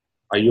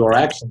 are you an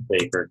action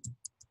taker?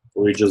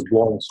 Or are you just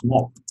blowing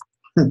smoke?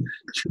 You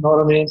know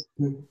what I mean?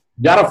 You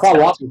got to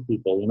follow up with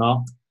people, you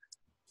know?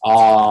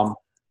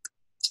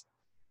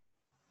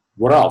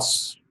 What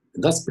else?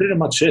 That's pretty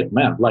much it,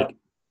 man. Like,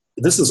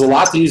 this is a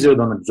lot easier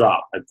than a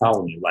job, I'm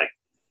telling you. Like,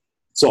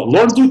 so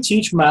learn to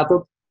teach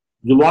method.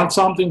 You learn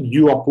something,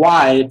 you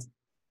apply it.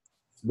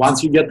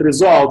 Once you get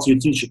results, you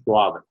teach it to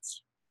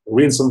others.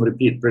 Rinse and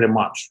repeat, pretty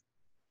much.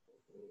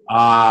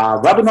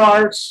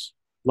 Webinars,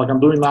 like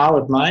I'm doing now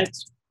at night,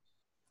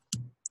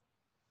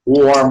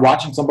 or I'm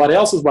watching somebody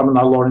else's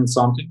webinar, learning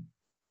something.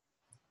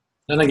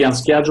 Then again,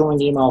 scheduling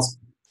emails.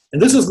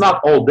 And this is not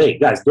all day,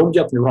 guys. Don't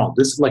get me wrong.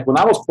 This is like when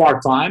I was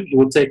part-time, it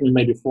would take me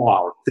maybe 4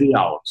 hours, 3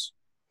 hours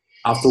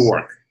after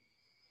work,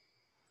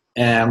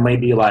 and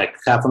maybe like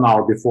half an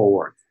hour before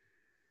work.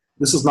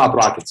 This is not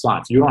rocket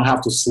science. You don't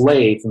have to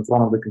slave in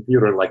front of the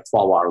computer like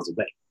 12 hours a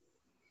day.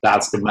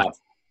 That's the method.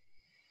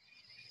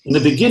 In the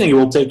beginning, it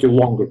will take you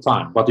longer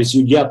time, but as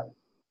you get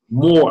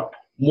more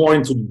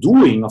into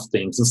doing of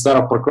things instead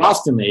of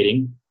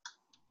procrastinating,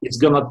 it's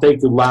gonna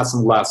take you less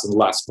and less and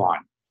less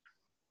time.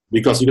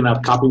 because you can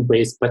have copy and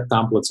paste pet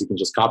templates. You can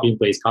just copy and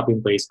paste, copy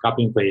and paste,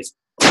 copy and paste.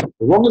 As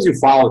long as you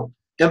follow.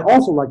 And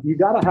also, like, you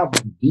gotta have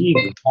big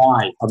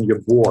why on your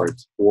board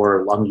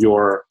or on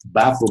your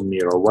bathroom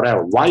mirror or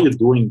whatever. Why are you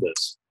doing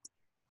this?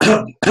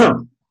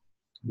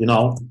 You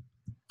know,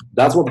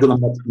 that's what's gonna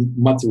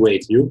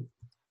motivate you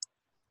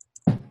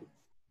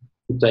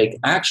to take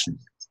action.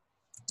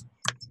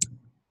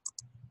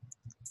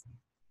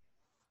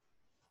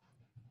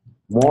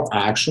 More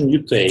action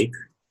you take,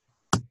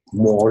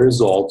 more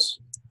results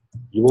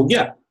you will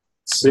get.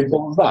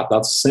 Simple as that.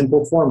 That's a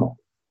simple formula.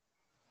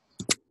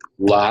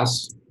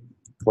 Less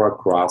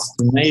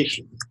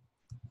procrastination.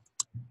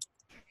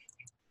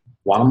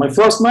 One of my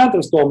first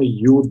mentors told me,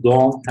 you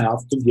don't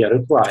have to get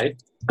it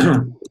right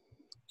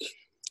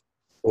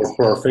or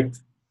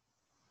perfect.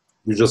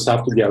 You just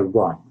have to get it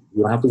going.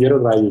 You don't have to get it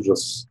right. You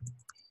just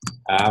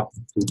have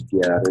to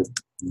get it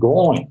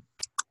going.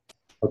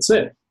 That's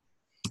it.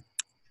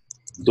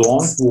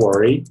 Don't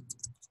worry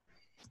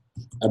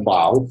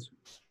about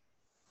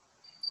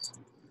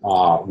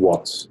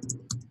what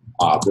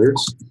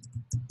others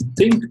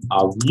think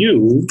of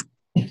you.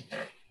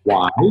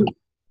 Why?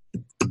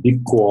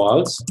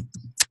 Because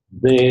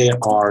they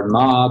are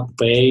not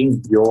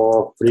paying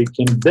your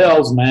freaking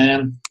bills,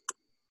 man.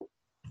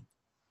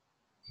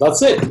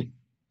 That's it.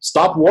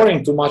 Stop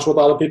worrying too much what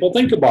other people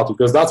think about you,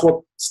 because that's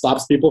what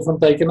stops people from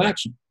taking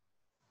action.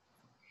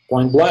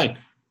 Point blank.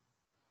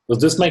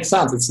 Does this make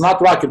sense? It's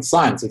not rocket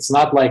science. It's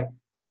not like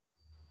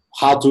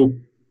how to,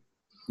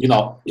 you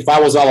know, if I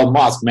was Elon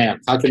Musk, man,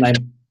 how can I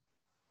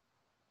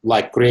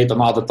like create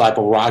another type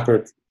of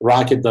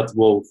rocket that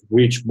will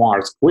reach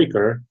Mars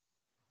quicker?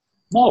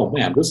 No,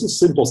 man, this is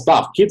simple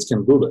stuff. Kids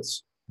can do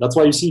this. That's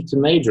why you see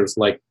teenagers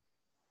like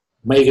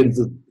making,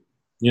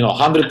 you know,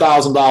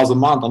 $100,000 a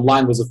month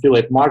online with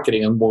affiliate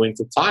marketing and moving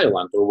to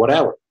Thailand or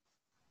whatever,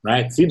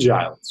 right? Fiji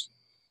Islands,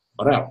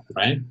 whatever,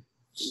 right?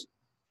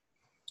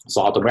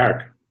 South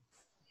America.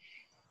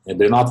 And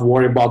they're not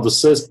worried about the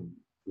system.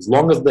 As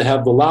long as they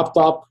have the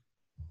laptop,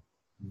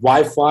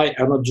 Wi-Fi,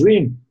 and a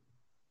dream.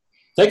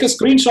 Take a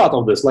screenshot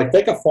of this. Like,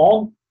 take a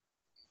phone.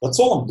 That's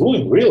all I'm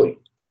doing, really.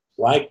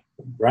 Like,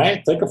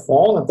 right? Take a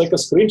phone and take a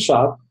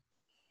screenshot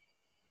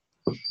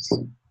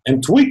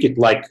and tweak it.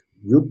 Like,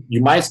 you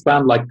might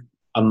spend like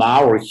an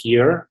hour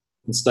here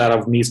instead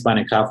of me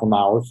spending half an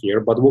hour here,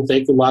 but it will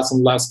take you less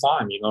and less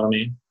time. You know what I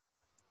mean?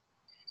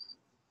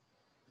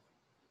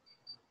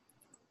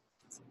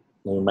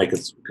 Let me make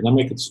it. Can I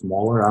make it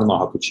smaller? I don't know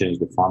how to change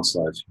the font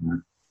size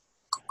here.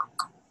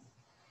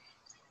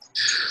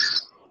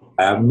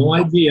 I have no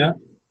idea.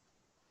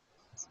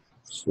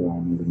 So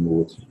I'm going to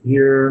move it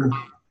here.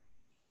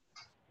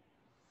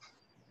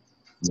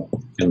 No,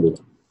 can't do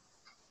that.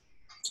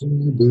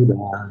 Can't do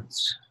that.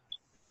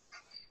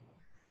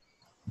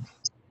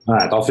 All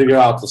right, I'll figure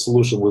out the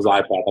solution with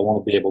iPad. I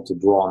want to be able to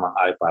draw on my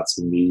iPad. It's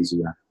going to be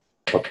easier.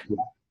 But yeah,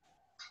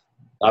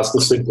 that's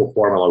the simple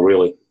formula,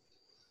 really.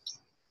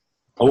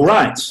 All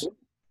right.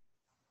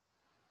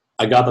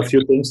 I got a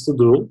few things to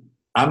do.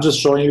 I'm just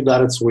showing you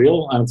that it's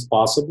real and it's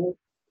possible.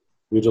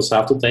 You just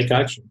have to take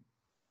action.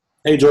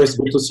 Hey, Joyce,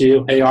 good to see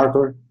you. Hey,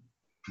 Arthur,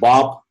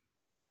 Bob,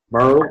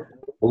 Merle,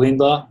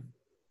 Belinda,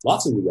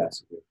 lots of you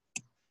guys are here.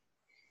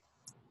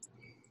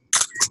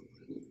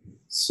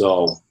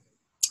 So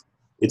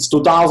it's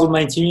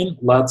 2019.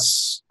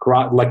 Let's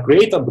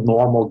create a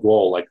normal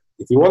goal. Like,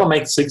 if you want to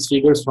make 6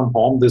 figures from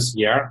home this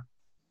year,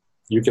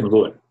 you can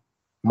do it.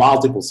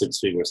 Multiple 6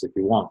 figures if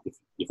you want, if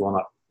you want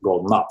to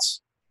go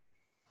nuts.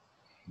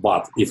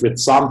 But if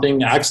it's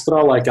something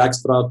extra, like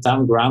extra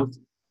 10 grand,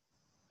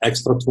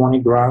 extra 20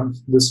 grand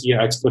this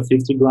year, extra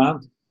 50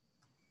 grand,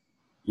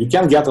 you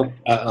can get it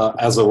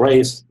as a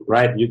raise,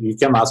 right? You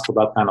can ask for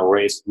that kind of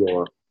raise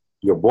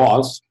your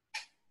boss,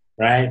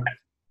 right?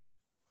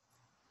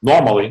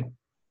 Normally.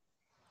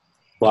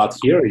 But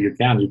here you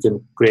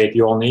can create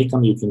your own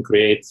income, you can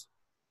create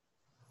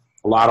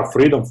a lot of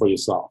freedom for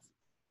yourself.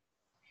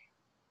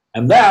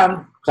 And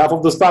then half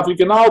of the stuff you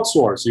can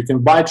outsource. You can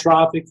buy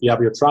traffic, you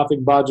have your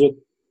traffic budget,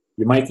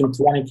 you're making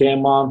 20K a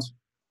month.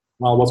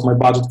 Well, what's my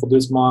budget for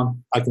this month?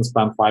 I can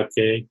spend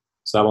 5K,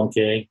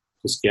 7K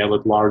to scale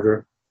it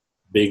larger,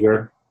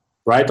 bigger.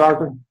 Right,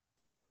 Arthur?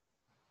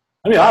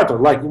 I mean, Arthur,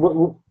 like,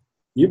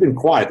 you've been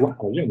quiet.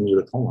 Oh, you're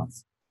muted. Hold on.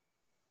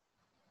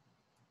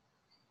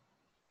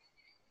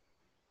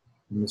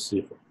 Let me see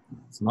if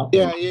it's not.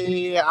 Yeah.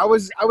 I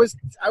was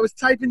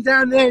typing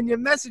down there in your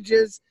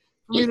messages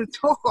for me to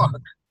talk.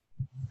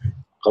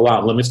 Hold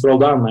on, let me scroll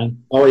down,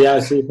 man. Oh yeah, I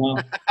see it now.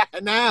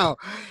 Now,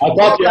 I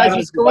thought guys,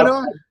 what's going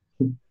on?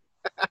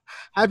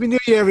 Happy New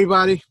Year,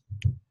 everybody.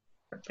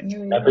 Happy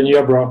New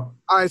Year, bro.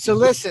 All right, so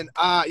listen,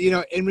 you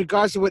know, in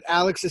regards to what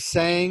Alex is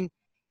saying,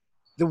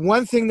 the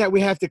one thing that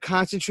we have to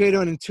concentrate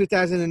on in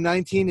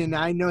 2019, and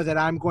I know that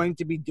I'm going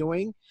to be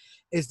doing,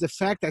 is the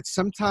fact that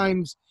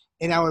sometimes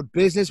in our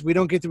business we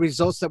don't get the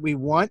results that we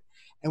want,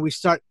 and we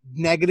start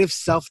negative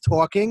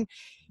self-talking.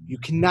 You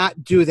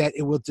cannot do that.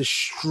 It will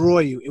destroy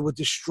you. It will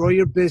destroy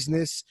your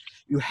business.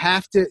 You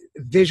have to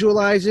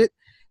visualize it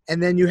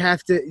and then you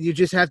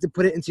just have to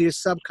put it into your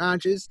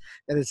subconscious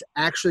that it's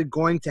actually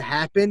going to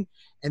happen.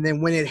 And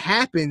then when it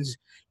happens,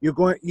 your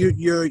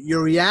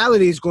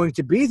reality is going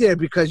to be there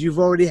because you've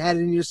already had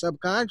it in your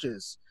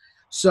subconscious.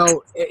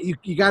 So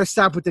you got to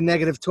stop with the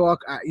negative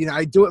talk.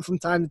 I do it from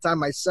time to time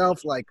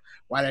myself. Like,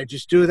 why did I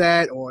just do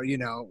that? Or,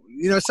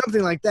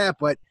 something like that.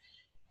 But,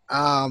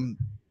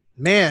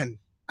 man,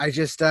 I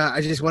just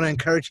want to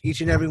encourage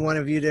each and every one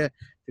of you to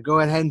go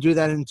ahead and do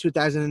that in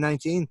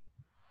 2019.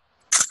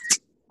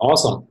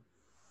 Awesome.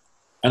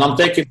 And I'm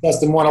taking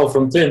testimonial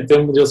from Tim.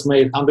 Tim just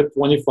made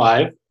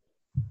 125,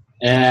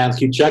 and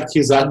he checked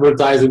his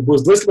advertising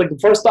boost. This is like the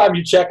first time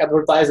you check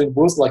advertising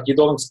boost, like you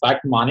don't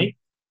expect money.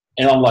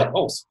 And I'm like,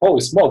 oh,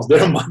 holy smokes,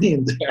 there's money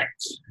in there,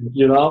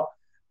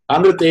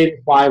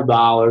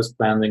 $185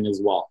 pending as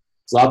well.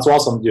 So that's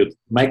awesome, dude.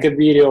 Make a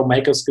video,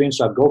 make a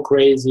screenshot, go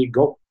crazy,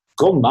 go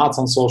nuts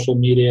on social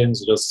media, and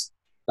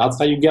that's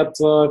how you get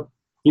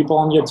people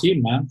on your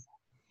team, man.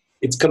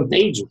 It's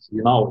contagious,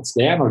 it's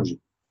the energy.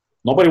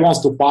 Nobody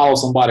wants to follow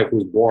somebody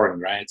who's boring,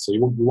 right? So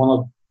you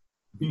want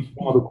to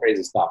do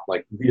crazy stuff,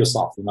 like be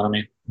yourself, you know what I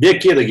mean? Be a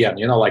kid again,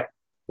 like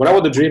whatever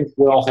the dream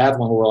we all had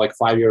when we were like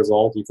 5 years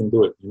old, you can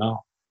do it,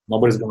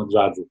 Nobody's going to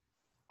judge you.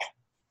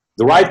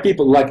 The right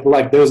people,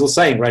 like there's a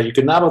saying, right? You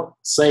can never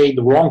say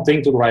the wrong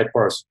thing to the right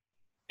person.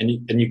 And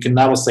you can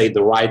never say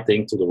the right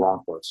thing to the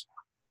wrong person.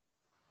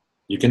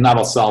 You can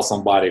never sell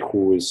somebody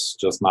who is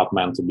just not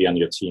meant to be on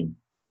your team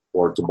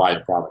or to buy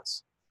your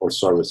products or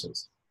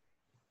services.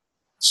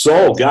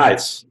 So,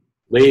 guys,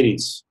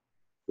 ladies,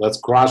 let's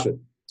crush it.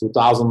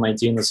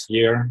 2019 is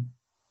here.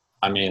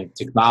 I mean,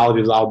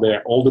 technology is out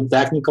there. All the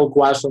technical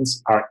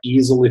questions are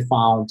easily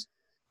found.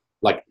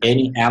 Like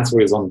any answer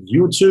is on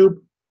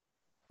YouTube,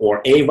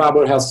 or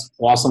Aweber has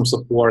awesome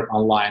support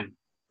online,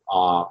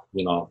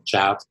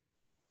 chat.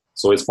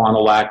 So it's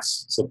Funnel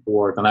X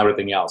support and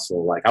everything else. So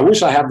like, I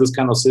wish I had this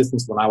kind of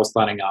systems when I was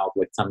starting out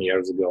like 10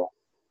 years ago.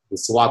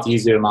 It's a lot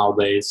easier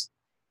nowadays.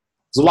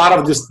 There's a lot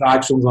of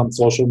distractions on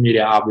social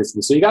media,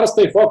 obviously. So you got to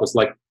stay focused.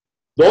 Like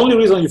the only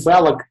reason you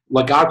fail,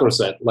 like Arthur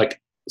said, like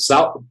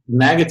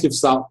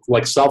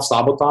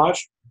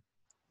self-sabotage,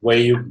 where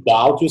you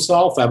doubt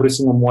yourself every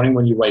single morning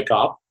when you wake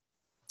up.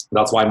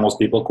 That's why most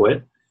people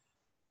quit.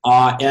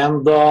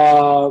 And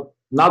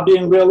not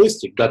being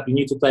realistic, that you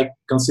need to take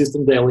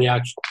consistent daily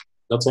action.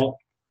 That's all.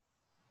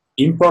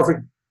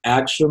 Imperfect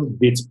action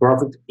beats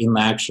perfect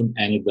inaction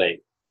any day,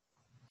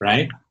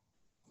 right?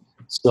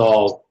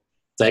 So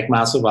take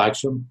massive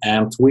action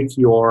and tweak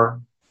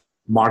your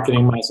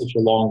marketing message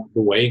along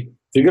the way.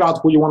 Figure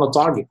out who you want to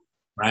target,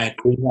 right?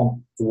 Who you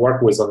want to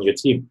work with on your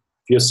team.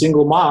 If you're a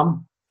single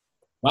mom,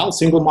 well,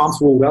 single moms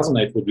will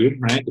resonate with you,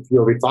 right? If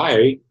you're a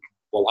retiree,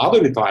 well, other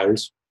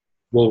retirees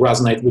will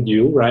resonate with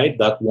you, right?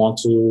 That want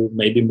to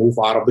maybe move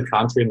out of the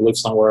country and live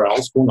somewhere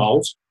else. Who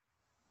knows?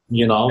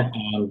 And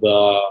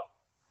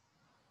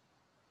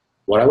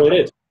whatever it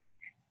is.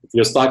 If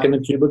you're stuck in a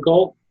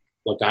cubicle,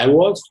 like I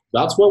was,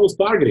 that's what I was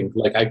targeting.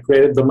 Like I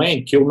created the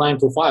domain,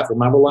 kill925.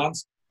 Remember,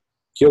 Lance?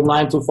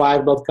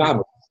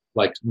 Kill925.com.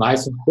 Like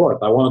nice and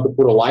short. I wanted to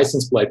put a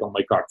license plate on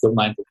my car,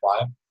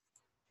 kill925,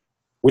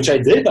 which I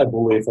did, I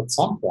believe, at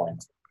some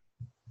point.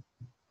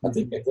 I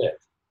think I did.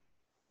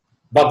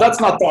 But that's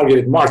not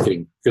targeted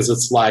marketing, because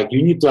it's like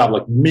you need to have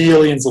like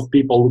millions of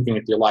people looking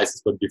at your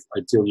license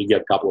until you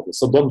get a couple of them.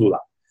 So don't do that.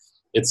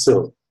 It's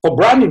silly. For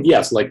branding,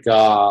 yes, like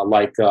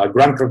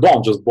Grant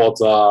Cardone just bought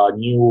a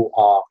new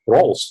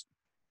Rolls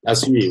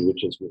SUV,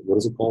 which is, what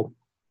is it called?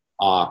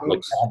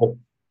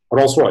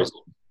 Rolls Royce.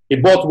 He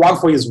bought one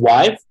for his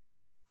wife,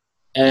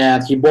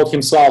 and he bought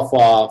himself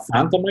a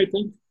Phantom, I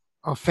think.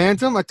 A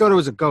Phantom? I thought it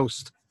was a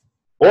Ghost.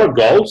 Or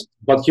Ghost,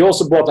 but he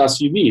also bought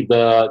SUV,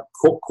 the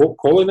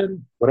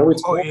Cullinan, whatever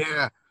it's called. Oh,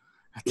 yeah.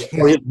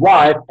 For his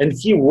wife, and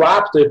he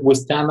wrapped it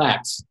with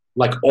 10X,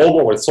 like all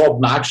over. It's so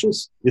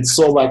obnoxious. It's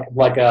so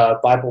like a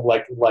type of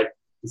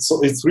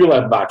it's really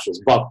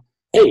obnoxious. But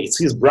hey, it's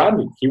his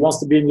branding. He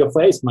wants to be in your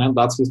face, man.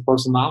 That's his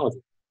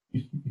personality,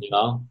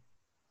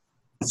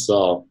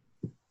 So,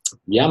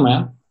 yeah,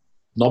 man.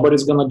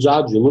 Nobody's gonna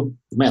judge you. Look,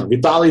 man,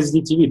 Vitaly's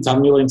DTV, 10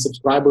 million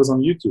subscribers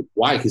on YouTube.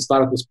 Why? He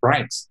started with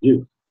pranks,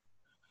 dude.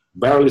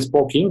 Barely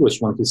spoke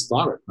English when he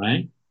started,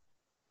 right?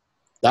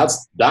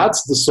 That's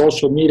the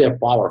social media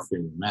power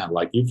thing, man.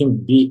 Like you can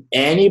be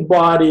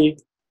anybody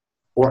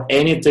or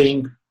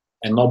anything,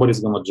 and nobody's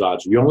gonna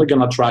judge you. You're only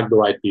gonna attract the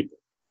right people.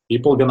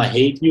 People are gonna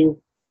hate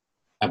you,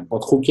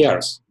 but who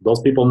cares? Those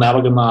people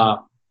never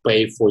gonna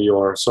pay for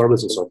your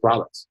services or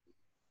products.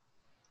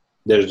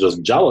 They're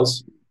just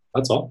jealous.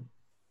 That's all.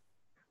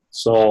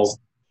 So,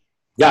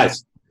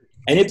 guys,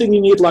 anything you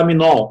need, let me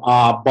know.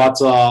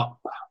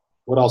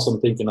 What else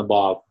I'm thinking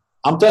about?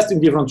 I'm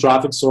testing different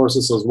traffic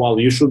sources as well.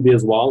 You should be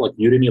as well, like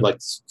Udimi, like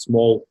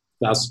small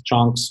test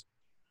chunks.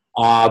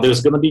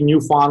 There's going to be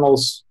new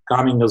funnels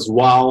coming as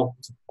well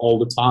all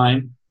the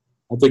time.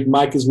 I think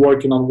Mike is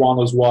working on one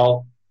as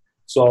well.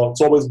 So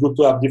it's always good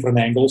to have different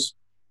angles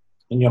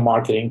in your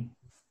marketing.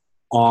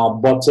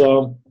 But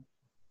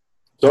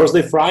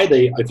Thursday,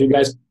 Friday, if you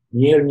guys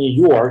near New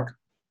York,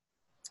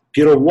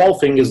 Peter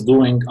Wolfing is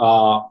doing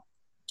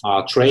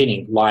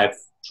training, live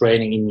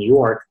training in New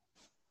York.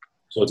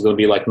 So it's going to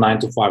be like 9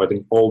 to 5, I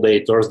think, all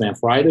day, Thursday and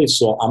Friday.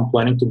 So I'm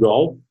planning to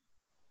go.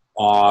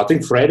 I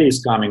think Freddie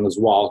is coming as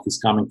well. He's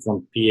coming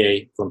from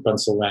PA, from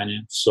Pennsylvania.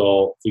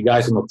 So if you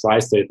guys in the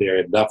tri-state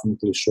area,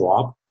 definitely show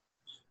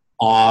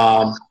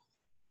up.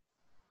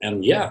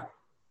 And yeah,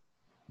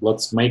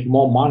 let's make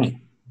more money.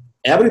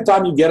 Every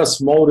time you get a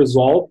small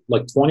result,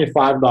 like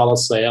 $25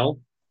 sale,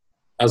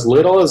 as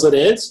little as it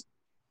is,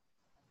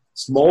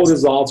 small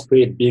results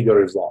create bigger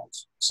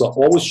results. So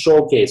always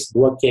showcase,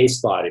 do a case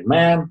study.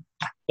 Man,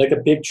 take a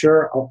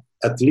picture,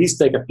 at least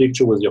take a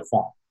picture with your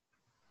phone.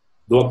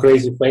 Do a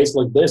crazy face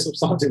like this or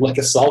something, like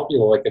a selfie,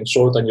 or like, and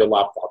show it on your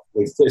laptop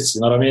like this,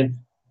 you know what I mean?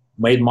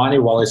 Made money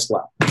while I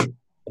slept.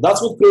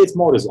 That's what creates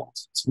more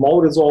results. Small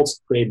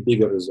results create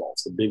bigger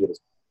results. The bigger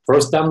results.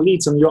 First 10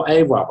 leads in your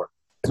Aweber.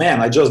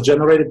 Man, I just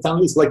generated 10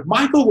 leads. Like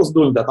Michael was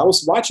doing that. I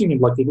was watching him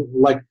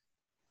like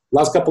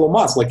last couple of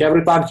months. Like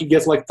every time he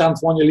gets like 10,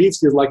 20 leads,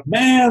 he's like,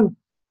 man,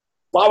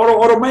 power of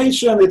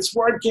automation, it's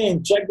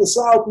working. Check this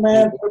out,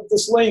 man. Click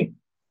this link.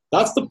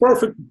 That's the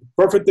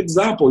perfect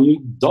example. You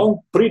don't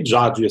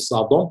prejudge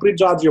yourself. Don't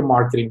prejudge your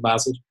marketing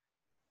message.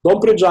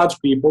 Don't prejudge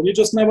people. You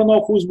just never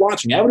know who's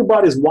watching.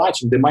 Everybody's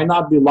watching. They might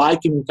not be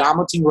liking and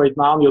commenting right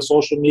now on your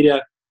social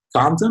media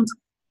content,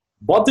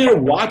 but they're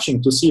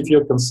watching to see if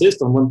you're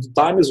consistent. When the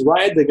time is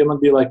right, they're going to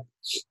be like,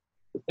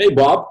 hey,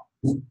 Bob.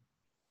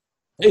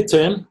 Hey,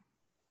 Tim.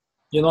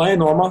 You know, hey,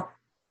 Norma.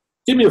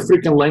 Give me a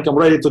freaking link. I'm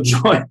ready to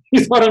join.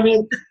 You know what I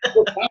mean?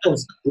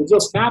 It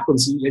just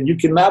happens. And you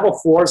can never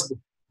force.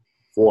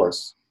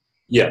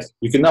 Yes,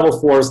 you can never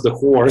force the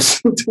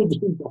horse to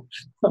do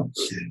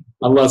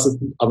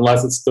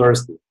unless it's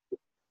thirsty,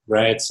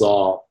 right?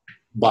 So,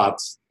 but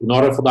in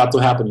order for that to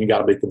happen, you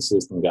gotta be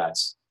consistent,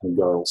 guys and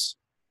girls.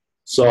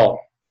 So,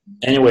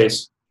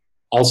 anyways,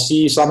 I'll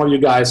see some of you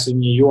guys in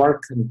New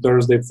York on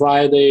Thursday,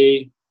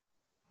 Friday.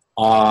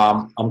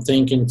 I'm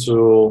thinking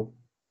to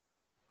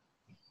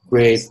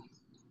create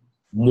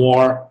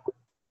more.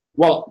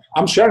 Well,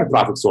 I'm sharing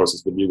traffic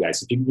sources with you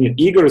guys. If you need,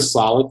 Igor is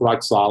solid,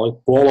 rock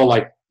solid.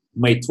 Paula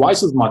made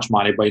twice as much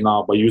money by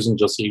now by using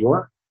just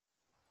Igor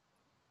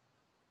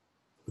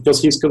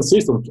because he's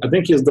consistent. I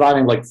think he's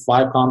driving like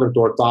 500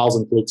 or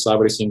 1,000 clicks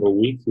every single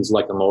week. He's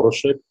like an auto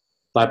ship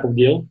type of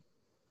deal.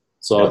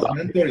 So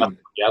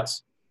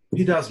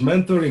he does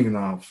mentoring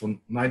now for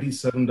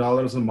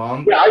 $97 a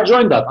month. Yeah, I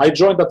joined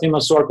that in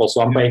a circle,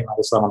 so I'm paying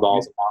 $97 a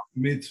month.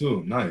 Me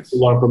too. Nice. To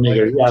learn from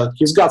Igor. Yeah,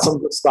 he's got some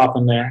good stuff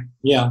in there.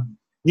 Yeah.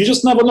 You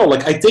just never know.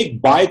 Like I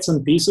take bites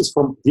and pieces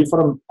from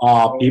different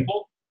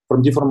people,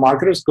 from different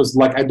marketers, because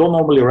like I don't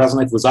normally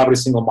resonate with every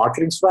single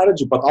marketing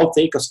strategy, but I'll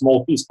take a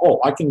small piece. Oh,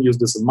 I can use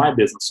this in my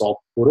business, so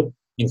I'll put it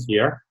in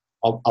here.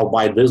 I'll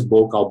buy this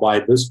book. I'll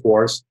buy this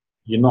course.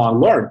 You know, and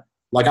learn.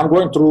 Like I'm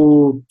going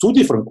through 2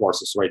 different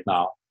courses right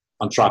now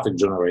on traffic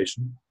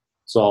generation.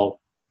 So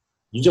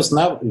you just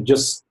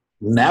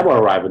never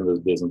arrive in this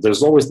business.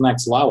 There's always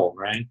next level,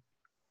 right?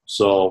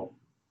 So,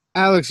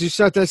 Alex, you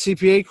start that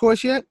CPA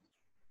course yet?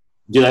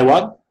 Did I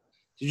what?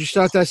 Did you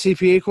start that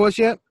CPA course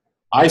yet?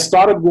 I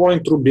started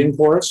going through Bing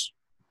course.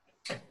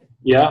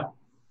 Yeah.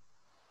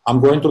 I'm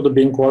going through the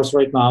Bing course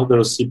right now.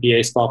 There's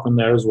CPA stuff in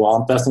there as well.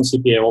 I'm testing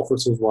CPA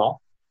offers as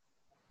well.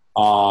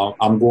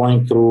 I'm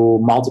going through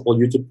multiple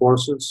YouTube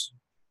courses.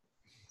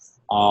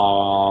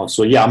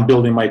 So yeah, I'm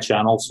building my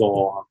channel.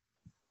 So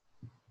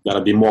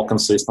gotta be more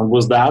consistent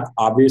with that.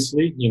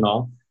 Obviously, you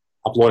know,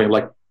 uploading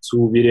like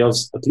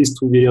at least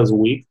two videos a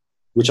week,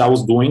 which I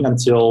was doing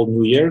until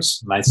New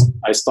Year's. And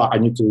I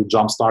need to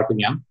jumpstart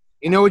again.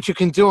 You know what you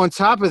can do on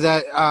top of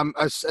that?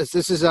 As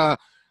this is a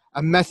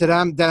method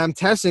that I'm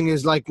testing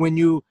is like when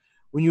you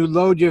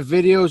load your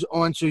videos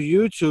onto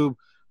YouTube,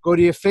 go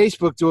to your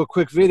Facebook, do a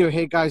quick video.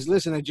 Hey guys,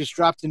 listen, I just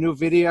dropped a new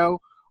video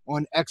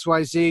on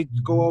XYZ.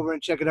 Go over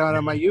and check it out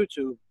on my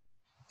YouTube,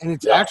 and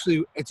it's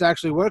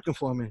actually working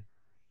for me.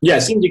 Yeah,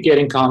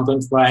 syndicating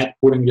content, right?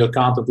 Putting your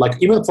content, like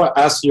even for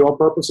SEO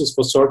purposes,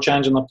 for search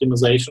engine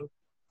optimization,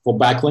 for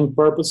backlink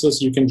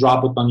purposes, you can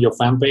drop it on your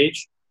fan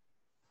page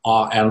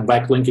and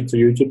backlink it to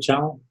your YouTube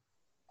channel.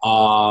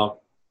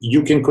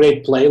 You can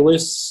create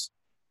playlists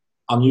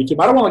on YouTube.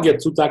 I don't want to get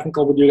too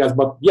technical with you guys,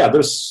 but yeah,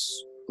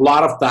 there's a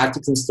lot of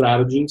tactics and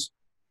strategies.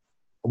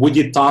 We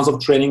did tons of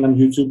training on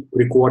YouTube.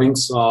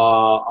 Recordings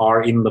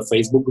are in the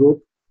Facebook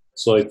group.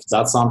 So if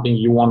that's something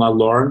you want to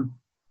learn,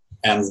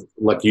 and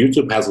like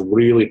YouTube has a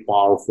really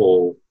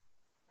powerful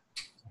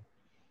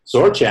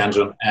search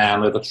engine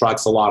and it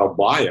attracts a lot of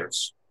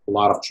buyers, a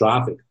lot of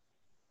traffic.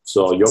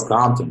 So your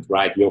content,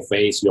 right? Your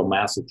face, your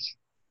message,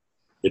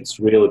 it's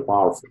really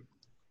powerful.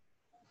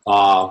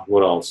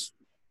 What else?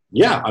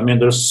 Yeah, I mean,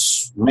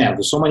 there's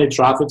so many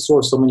traffic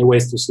sources, so many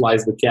ways to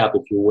slice the cat,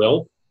 if you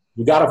will.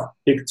 You gotta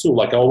pick 2.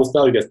 Like I always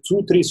tell you guys,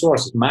 2-3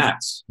 sources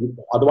max.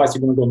 Otherwise,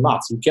 you're gonna go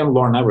nuts. You can't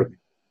learn everything.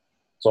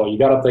 So you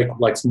gotta take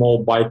like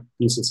small bite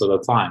pieces at a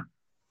time.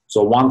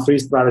 So 1 free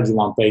strategy,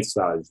 1 paid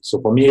strategy.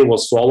 So for me, it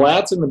was solo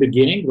ads in the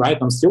beginning, right?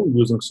 I'm still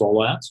using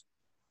solo ads.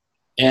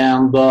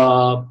 And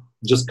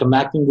just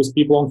connecting with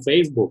people on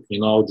Facebook, you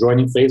know,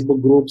 joining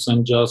Facebook groups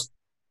and just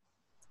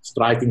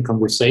striking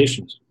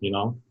conversations, you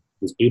know,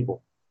 with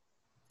people.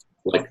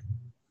 Like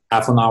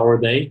half an hour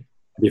a day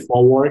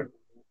before work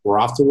or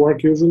after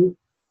work usually,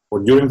 or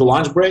during the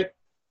lunch break,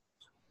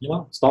 you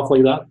know, stuff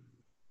like that.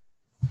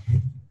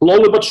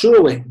 Slowly but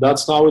surely,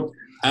 that's how it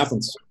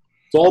happens.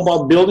 It's all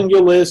about building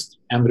your list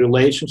and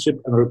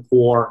relationship and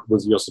rapport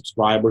with your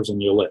subscribers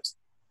and your list.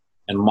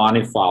 And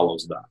money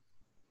follows that.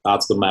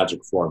 That's the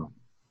magic formula.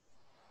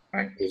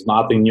 Right. There's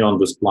nothing new on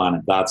this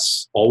planet.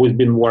 That's always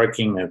been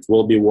working. And it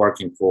will be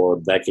working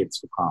for decades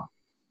to come.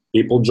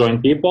 People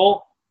join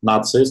people,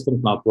 not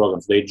systems, not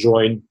programs. They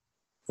join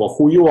for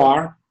who you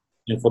are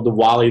and for the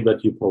value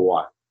that you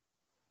provide.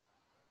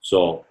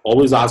 So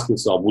always ask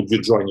yourself, would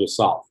you join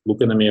yourself?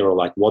 Look in the mirror,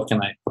 like, what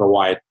can I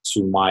provide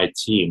to my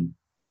team?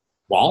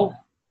 Well,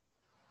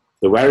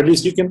 the very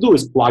least you can do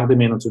is plug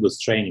them into these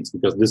trainings,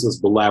 because this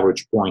is the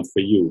leverage point for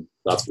you.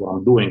 That's what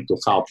I'm doing to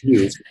help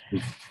you.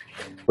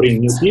 Bring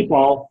new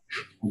people.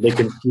 They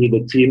can see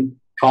the team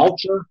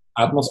culture,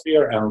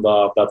 atmosphere, and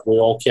that we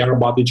all care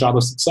about each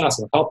other's success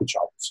and help each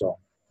other. So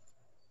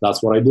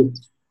that's what I do.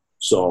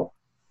 So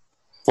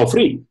for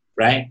free,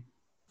 right?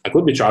 I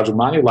could be charging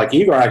money. Like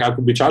Igor, I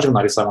could be charging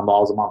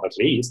 $97 a month at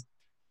least.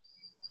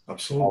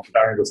 Absolutely.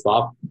 Sharing the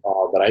stuff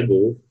that I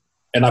do.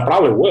 And I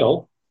probably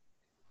will.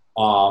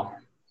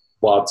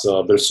 But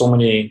there's so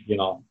many, you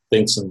know,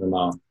 things in the,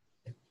 what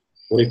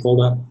do you call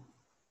that?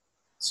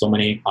 So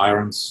many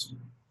irons,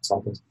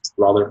 something,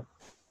 rather.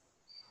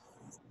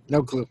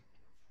 No clue.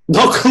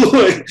 No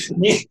clue.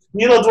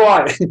 Neither do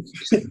I.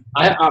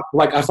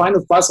 I find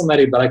it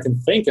fascinating that I can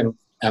think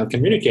and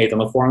communicate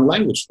in a foreign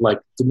language. Like,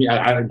 to me,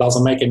 it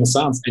doesn't make any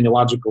sense, any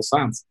logical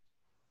sense,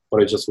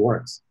 but it just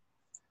works.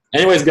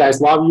 Anyways, guys,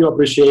 love you,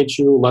 appreciate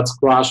you. Let's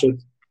crush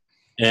it.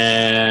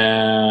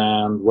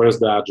 And where's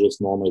the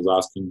address? Norma is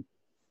asking.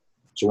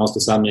 She wants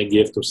to send me a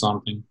gift or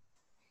something.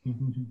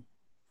 Mm-hmm.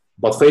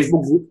 But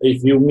Facebook,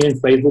 if you mean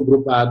Facebook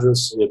group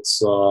address, it's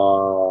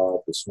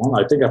this one.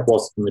 I think I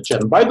posted in the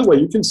chat. And by the way,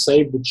 you can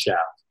save the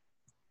chat.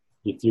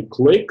 If you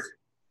click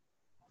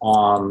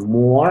on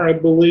more, I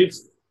believe,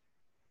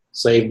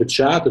 save the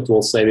chat, it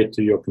will save it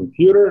to your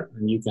computer,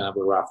 and you can have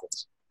a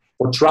reference.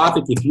 For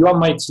traffic, if you're on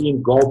my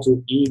team, go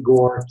to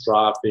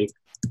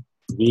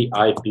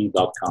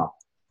igortrafficvip.com.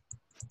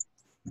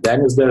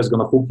 Dennis there is going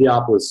to hook you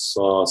up with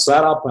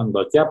setup and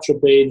the capture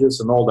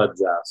pages and all that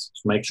jazz.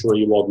 So make sure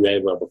you will be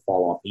able to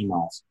follow up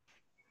emails.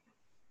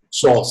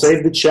 So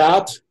save the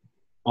chat,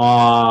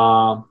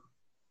 and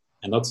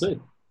that's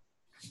it.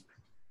 If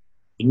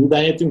you need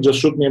anything, just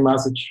shoot me a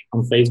message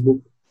on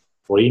Facebook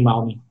or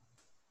email me.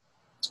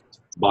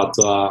 But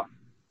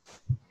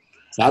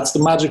that's the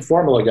magic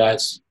formula,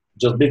 guys.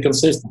 Just be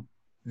consistent.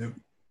 Yep.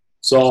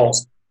 So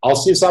I'll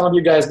see some of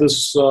you guys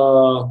this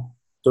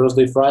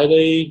Thursday,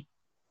 Friday.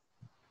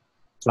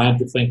 Trying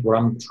to think where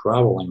I'm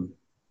traveling.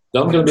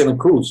 Then I'm going to be on a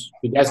cruise.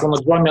 If you guys want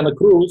to join me on a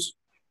cruise,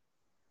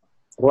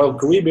 Royal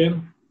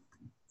Caribbean.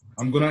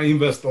 I'm going to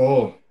invest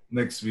all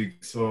next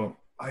week, so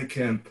I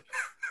can't.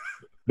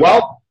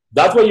 Well,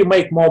 that way you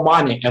make more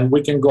money, and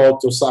we can go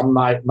to some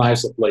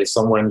nicer place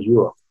somewhere in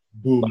Europe.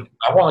 Boom.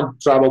 I want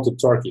to travel to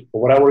Turkey. For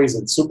whatever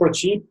reason, it's super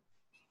cheap,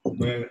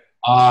 Man,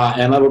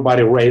 and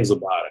everybody raves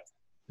about it.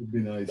 it'd be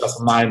nice.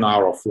 Just a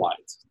 9-hour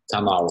flight,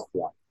 10-hour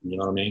flight. You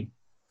know what I mean?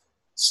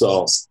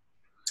 So,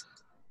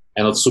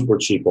 and it's super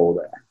cheap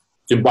over there.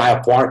 You can buy an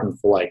apartment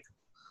for like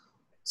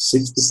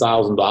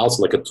 $60,000,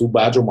 like a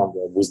 2-bedroom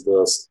with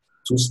the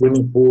 2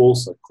 swimming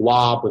pools, a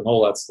club, and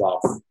all that stuff.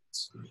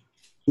 It's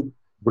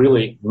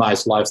really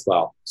nice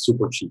lifestyle,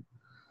 super cheap.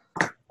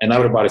 And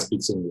everybody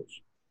speaks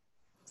English.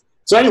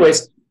 So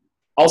anyways,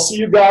 I'll see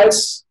you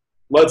guys.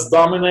 Let's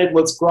dominate.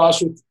 Let's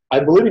crush it.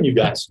 I believe in you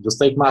guys. Just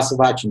take massive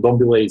action. Don't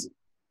be lazy.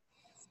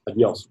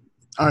 Adios.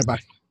 All right, bye.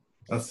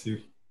 That's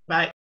you.